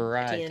Quite the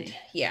variety. attend.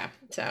 Yeah.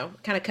 So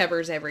kind of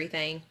covers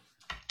everything.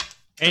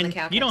 And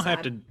you don't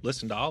have to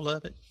listen to all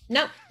of it.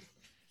 Nope.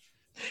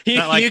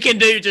 You can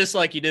do just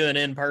like you do an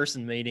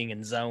in-person meeting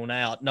and zone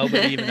out.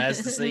 Nobody even has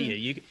to see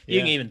you. You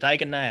can even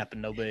take a nap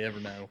and nobody ever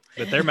know.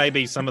 But there may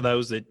be some of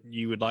those that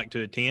you would like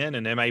to attend,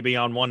 and they may be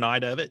on one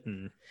night of it,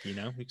 and you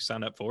can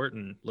sign up for it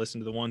and listen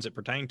to the ones that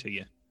pertain to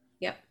you.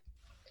 Yep,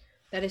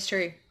 that is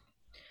true.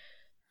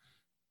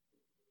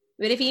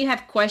 But if you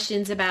have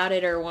questions about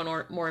it or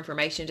want more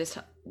information, just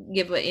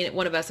give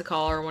one of us a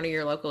call or one of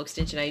your local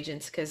extension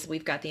agents, because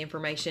we've got the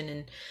information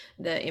and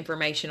the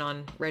information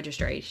on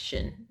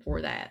registration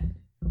for that.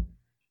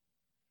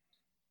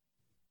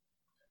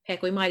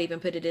 Heck, we might even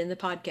put it in the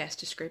podcast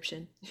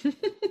description.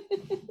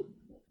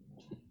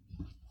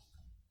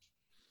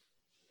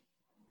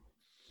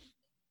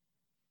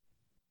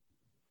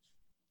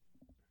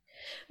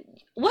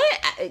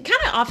 What kind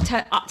of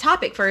off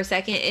topic for a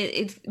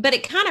second, but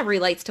it kind of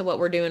relates to what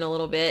we're doing a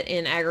little bit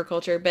in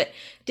agriculture. But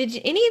did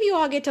any of you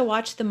all get to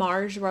watch the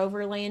Mars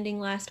rover landing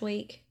last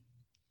week?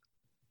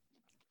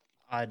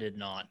 I did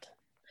not.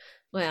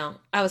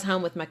 Well, I was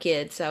home with my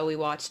kids, so we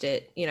watched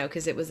it,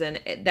 because it was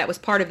that was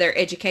part of their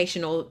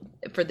educational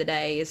for the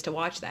day, is to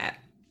watch that.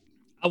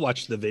 I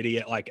watched the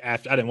video,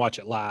 after I didn't watch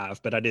it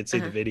live, but I did see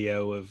the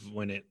video of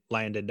when it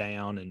landed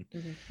down, and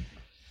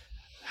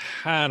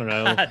I don't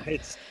know.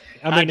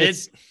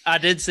 I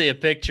did see a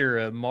picture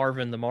of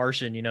Marvin the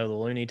Martian, the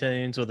Looney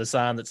Tunes, with a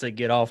sign that said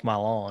 "Get off my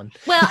lawn."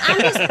 Well,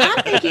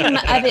 I'm thinking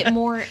of it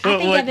more.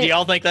 Do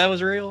y'all think that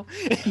was real?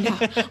 No.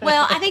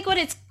 Well, I think what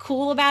it's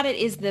cool about it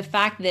is the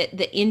fact that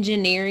the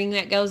engineering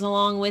that goes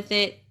along with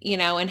it,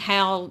 and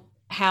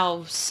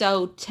how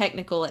so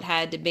technical it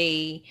had to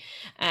be,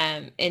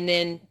 and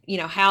then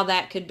how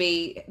that could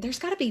be. There's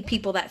got to be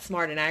people that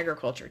smart in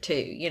agriculture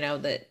too,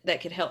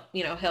 that could help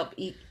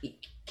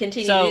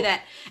continue to do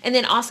that. And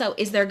then also, are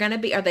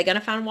they going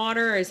to find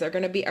water? Are they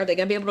going to be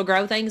able to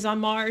grow things on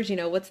Mars?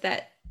 What's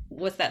that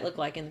look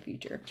like in the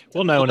future?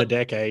 We'll know in a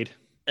decade.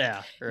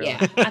 Yeah. Really.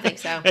 Yeah, I think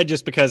so. And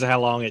just because of how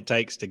long it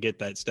takes to get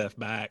that stuff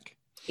back.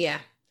 Yeah.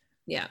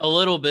 Yeah. A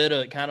little bit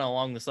of kind of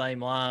along the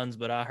same lines,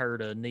 but I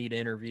heard a neat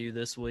interview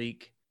this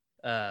week.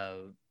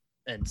 And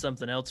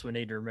something else we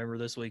need to remember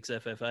this week's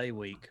FFA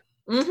week.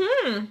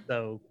 Mm-hmm.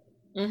 So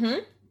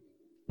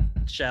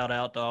shout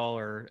out to all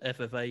our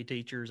FFA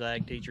teachers,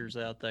 ag teachers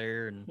out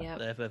there, and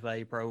the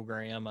FFA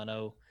program. I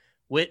know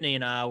Whitney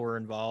and I were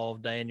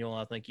involved. Daniel,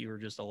 I think you were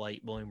just a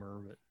late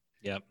bloomer, but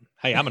yep.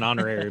 Hey, I'm an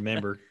honorary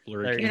member.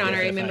 You're an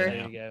honorary member.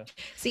 There you go.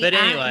 See, but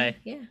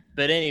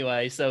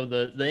anyway, so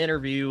the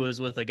interview was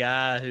with a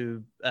guy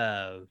who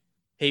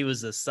he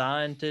was a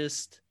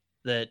scientist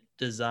that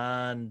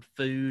designed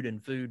food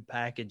and food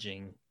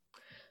packaging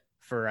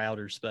for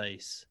outer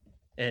space.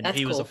 And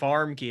he was a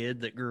farm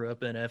kid that grew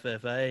up in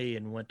FFA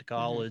and went to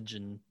college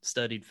and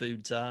studied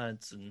food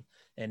science.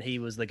 And he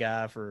was the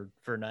guy for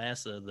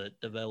NASA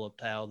that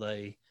developed how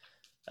they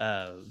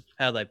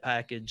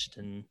packaged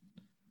and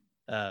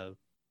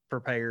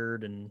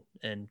prepared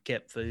and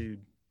kept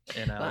food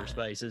in outer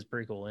space. It's a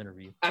pretty cool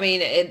interview. I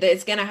mean,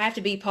 it's going to have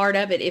to be part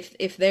of it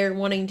if they're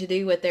wanting to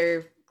do what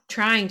they're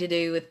trying to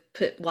do with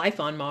put life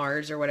on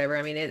Mars or whatever.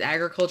 I mean,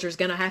 agriculture is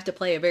going to have to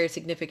play a very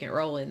significant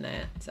role in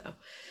that. So.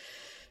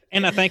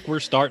 And I think we're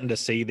starting to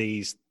see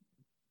these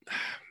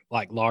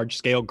large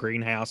scale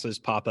greenhouses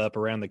pop up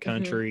around the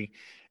country.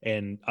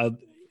 And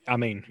I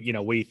mean,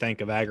 we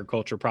think of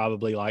agriculture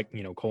probably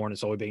corn and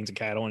soybeans and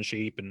cattle and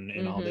sheep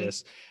and all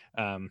this.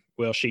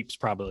 Well, sheep's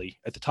probably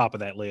at the top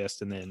of that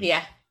list, and then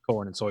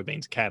corn and soybeans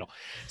and cattle.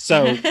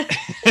 So,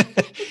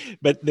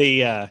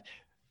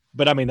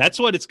 but I mean, that's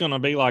what it's going to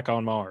be like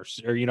on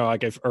Mars, or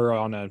or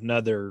on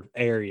another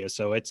area.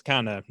 So it'd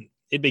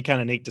be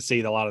kind of neat to see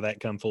a lot of that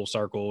come full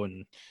circle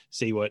and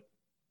see what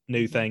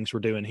new things we're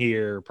doing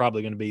here are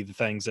probably going to be the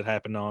things that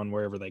happen on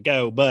wherever they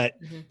go. But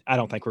I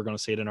don't think we're going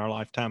to see it in our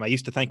lifetime. I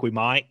used to think we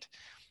might,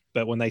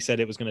 but when they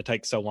said it was going to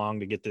take so long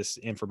to get this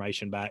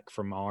information back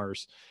from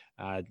Mars,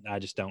 I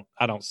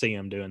don't see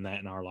them doing that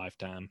in our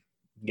lifetime,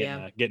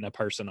 getting a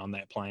person on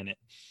that planet.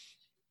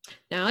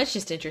 No, it's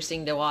just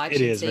interesting to watch.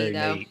 It is very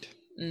neat.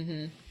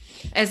 Mm-hmm.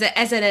 As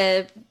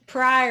a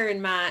prior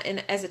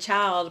as a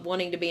child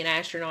wanting to be an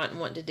astronaut and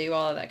wanting to do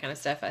all of that kind of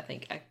stuff, I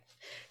think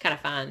kind of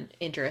find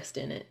interest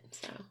in it.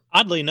 So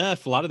oddly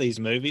enough, a lot of these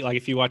movies, like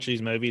if you watch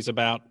these movies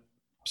about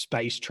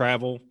space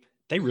travel,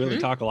 they really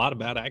talk a lot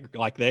about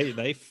like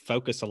they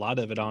focus a lot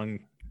of it on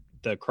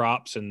the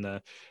crops and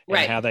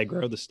how they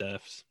grow the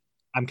stuff.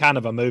 I'm kind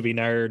of a movie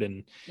nerd,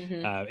 and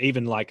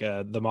even like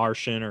The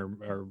Martian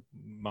or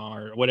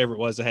whatever it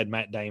was that had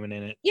Matt Damon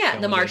in it. Yeah,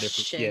 The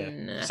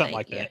Martian. Something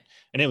like that.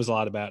 And it was a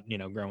lot about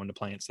growing the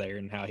plants there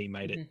and how he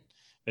made it.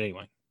 But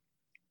anyway.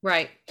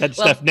 Right. That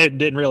stuff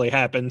didn't really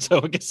happen,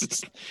 so I guess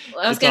it's.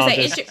 Well, I was going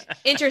to say,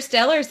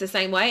 Interstellar is the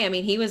same way. I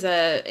mean, he was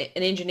an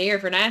engineer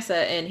for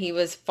NASA, and he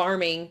was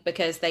farming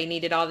because they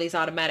needed all these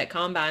automatic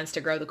combines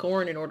to grow the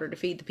corn in order to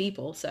feed the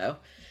people. So,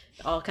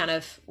 all kind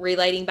of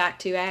relating back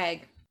to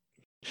ag.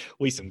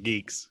 We some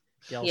geeks.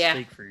 Y'all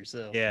speak for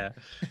yourself. Yeah.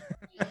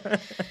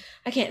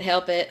 I can't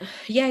help it.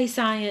 Yay,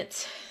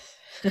 science.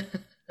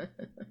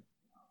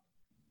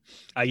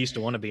 I used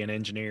to want to be an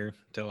engineer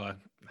until I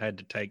had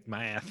to take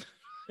math.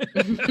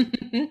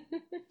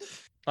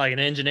 Like an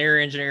engineer,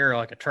 or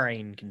like a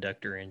train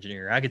conductor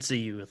engineer. I could see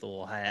you with a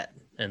little hat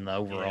and the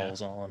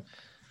overalls on.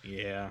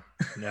 Yeah.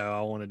 No,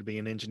 I wanted to be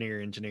an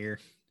engineer.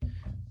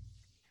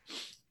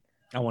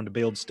 I wanted to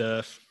build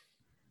stuff.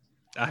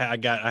 I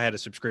had a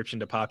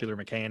subscription to Popular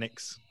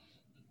Mechanics.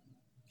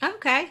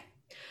 Okay.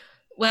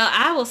 Well,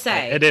 I will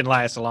say it didn't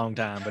last a long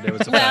time, but it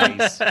was a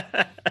phase.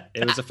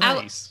 It was a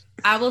phase.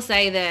 I will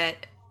say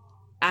that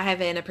I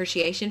have an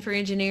appreciation for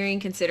engineering,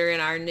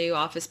 considering our new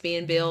office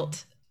being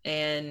built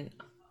and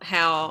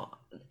how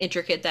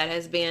intricate that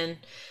has been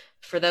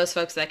for those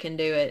folks that can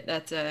do it.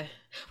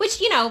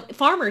 Which,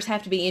 farmers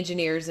have to be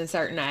engineers in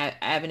certain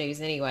avenues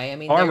anyway. I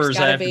mean, farmers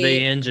have to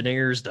be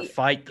engineers to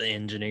fight the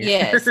engineers.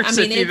 Yes. I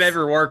mean, if you've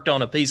ever worked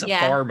on a piece of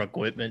farm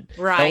equipment,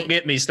 don't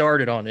get me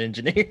started on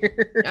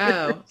engineers.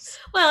 Oh,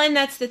 well, and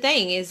that's the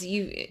thing is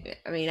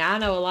I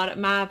know a lot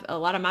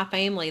of my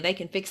family, they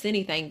can fix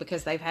anything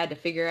because they've had to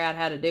figure out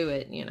how to do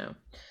it,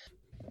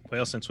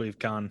 Well, since we've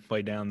gone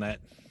way down that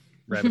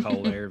rabbit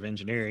hole there of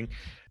engineering.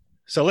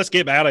 So let's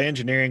get out of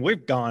engineering.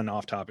 We've gone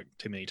off topic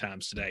too many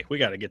times today. We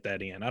got to get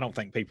that in. I don't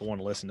think people want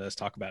to listen to us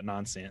talk about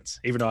nonsense,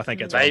 even though I think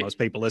that's what most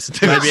people listen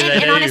to.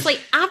 And honestly,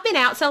 I've been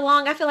out so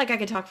long, I feel like I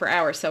could talk for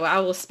hours, so I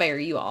will spare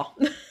you all.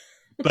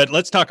 But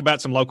let's talk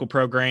about some local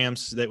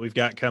programs that we've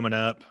got coming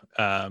up.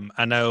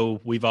 I know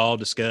we've all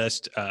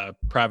discussed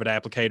private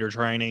applicator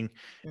training,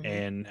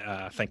 and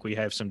I think we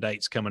have some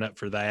dates coming up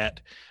for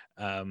that.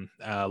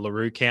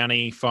 LaRue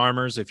County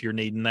farmers, if you're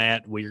needing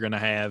that, we're going to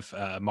have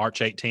March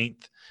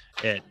 18th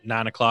at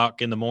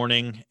 9:00 in the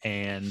morning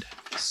and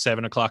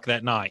 7:00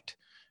 that night.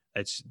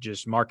 Let's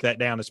just mark that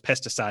down as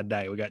pesticide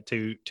day. We got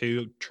two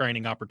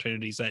training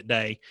opportunities that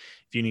day.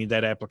 If you need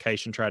that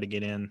application, try to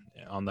get in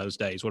on those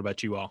days. What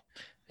about you all?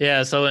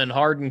 Yeah, so in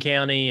Hardin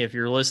County, if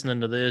you're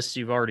listening to this,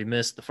 you've already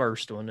missed the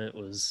first one. It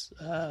was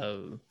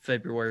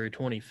February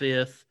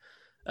 25th.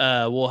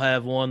 We'll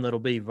have one that'll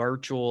be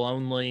virtual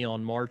only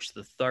on March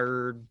the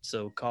 3rd.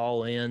 So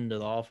call in to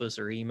the office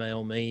or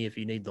email me if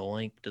you need the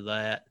link to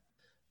that,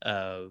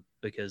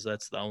 because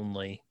that's the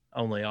only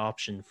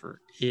option for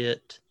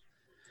it.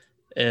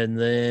 And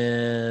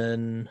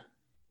then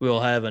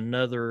we'll have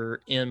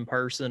another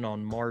in-person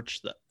on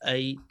March the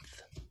 8th.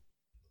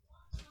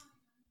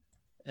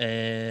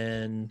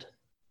 And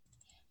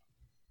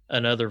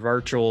another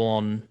virtual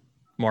on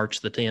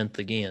March the 10th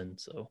again.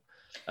 So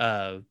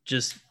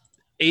just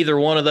either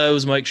one of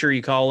those, make sure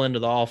you call into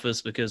the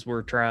office because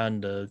we're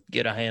trying to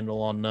get a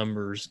handle on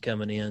numbers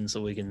coming in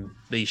so we can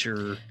be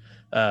sure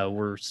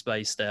we're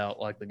spaced out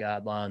like the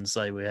guidelines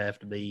say we have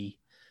to be.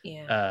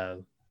 Yeah.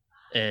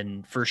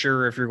 And for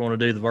sure, if you're going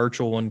to do the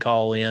virtual one,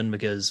 call in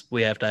because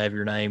we have to have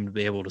your name to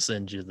be able to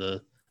send you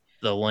the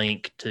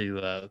link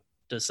to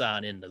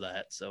sign into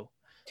that. So.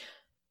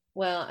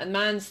 Well, and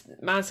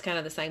mine's kind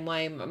of the same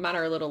way. Mine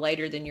are a little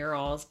later than your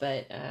all's,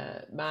 but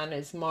mine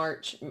is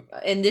March,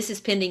 and this is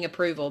pending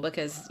approval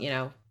because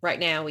right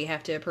now we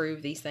have to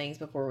approve these things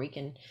before we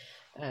can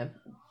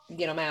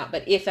get them out.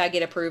 But if I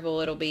get approval,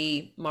 it'll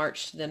be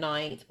March the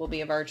 9th will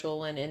be a virtual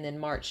one, and then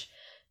March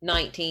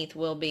 19th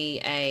will be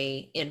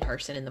a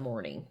in-person in the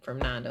morning from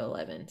 9 to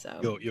 11.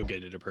 So you'll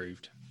get it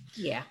approved.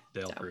 Yeah,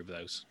 they'll approve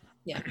those.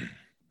 Yeah.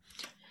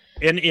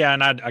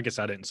 And I guess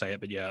I didn't say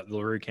it, but yeah,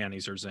 LaRue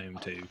counties are Zoom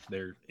too.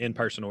 They're in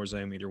person or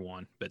Zoom, either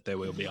one, but they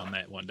will be on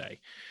that one day.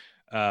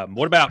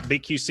 What about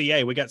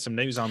BQCA? We got some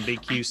news on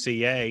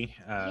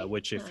BQCA,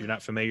 which if you're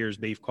not familiar is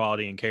Beef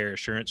Quality and Care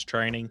Assurance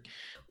Training.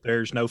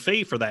 There's no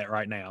fee for that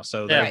right now.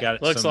 So they've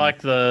got looks like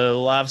the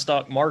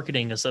Livestock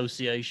Marketing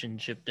Association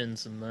chipped in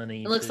some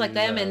money. It looks like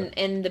them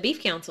and the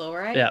Beef Council,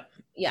 right? Yeah.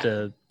 Yeah.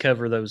 To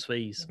cover those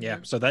fees. Yeah.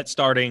 So that's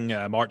starting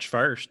March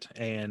 1st.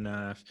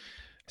 And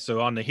so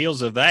on the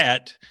heels of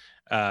that,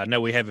 I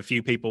know we have a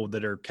few people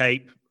that are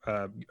CAPE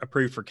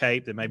approved for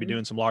Cape that may be Mm-hmm.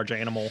 doing some large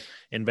animal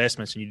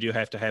investments, and you do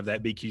have to have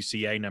that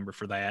BQCA number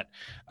for that.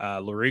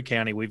 LaRue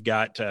County, we've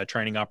got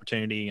training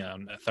opportunity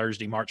on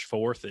Thursday, March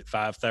 4th at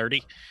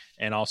 5:30,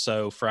 and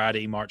also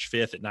Friday, March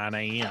 5th at 9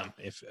 a.m.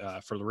 If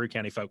for LaRue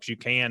County folks, you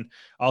can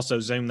also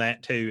Zoom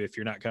that too if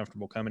you're not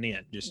comfortable coming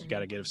in. Just got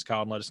to give us a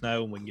call and let us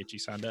know, and we can get you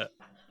signed up.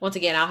 Once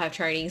again, I'll have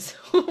trainings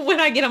when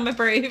I get them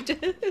approved.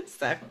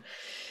 So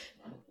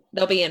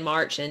they'll be in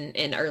March and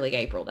in early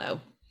April, though.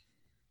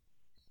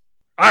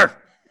 Arr!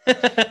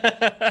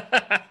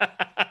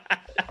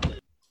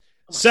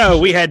 So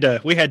we had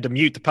to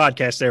mute the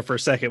podcast there for a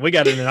second. We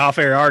got in an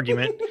off-air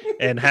argument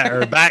and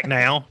are back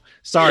now.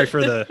 Sorry for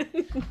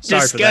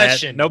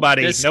discussion. that.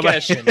 Nobody.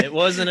 It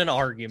wasn't an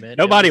argument.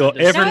 Nobody will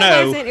ever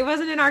know. It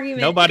wasn't an argument.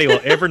 Nobody will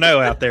ever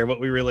know out there what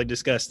we really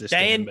discussed this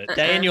time. But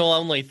Daniel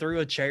only threw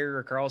a chair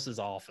across his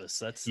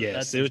office.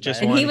 It was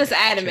just and he was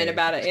adamant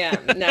about it. Yeah,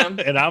 no.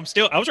 And I was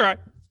right.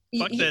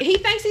 He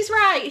thinks he's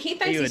right. He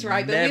thinks he's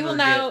right, but we will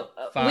know.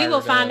 We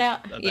will find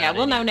out. Yeah,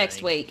 we'll know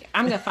next week.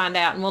 I'm going to find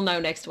out, and we'll know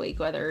next week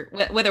whether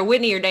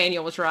Whitney or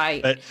Daniel was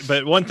right.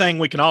 But one thing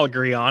we can all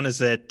agree on is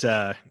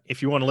that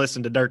if you want to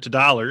listen to Dirt to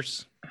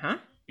Dollars,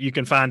 you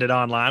can find it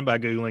online by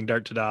Googling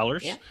Dirt to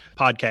Dollars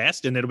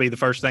podcast, and it'll be the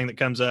first thing that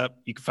comes up.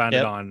 You can find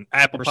it on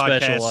Apple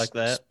Podcasts, like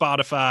that.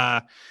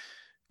 Spotify,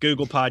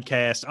 Google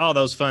Podcasts, all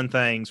those fun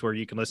things where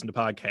you can listen to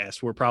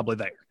podcasts. We're probably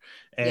there.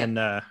 And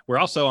we're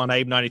also on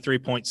Abe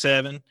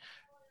 93.7.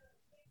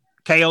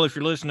 Kale, if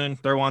you're listening,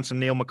 throw on some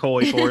Neil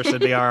McCoy for us.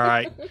 It'd be all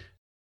right.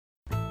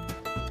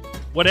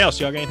 What else?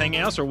 Y'all got anything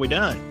else, or are we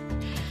done?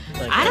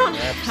 I don't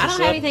have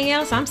anything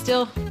else. I'm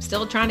still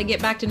trying to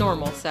get back to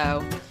normal.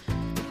 So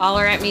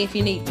holler at me if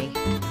you need me.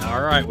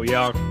 All right. Well,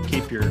 y'all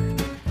keep your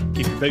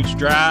boots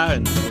dry,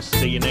 and we'll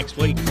see you next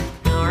week.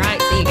 All right.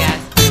 See you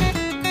guys.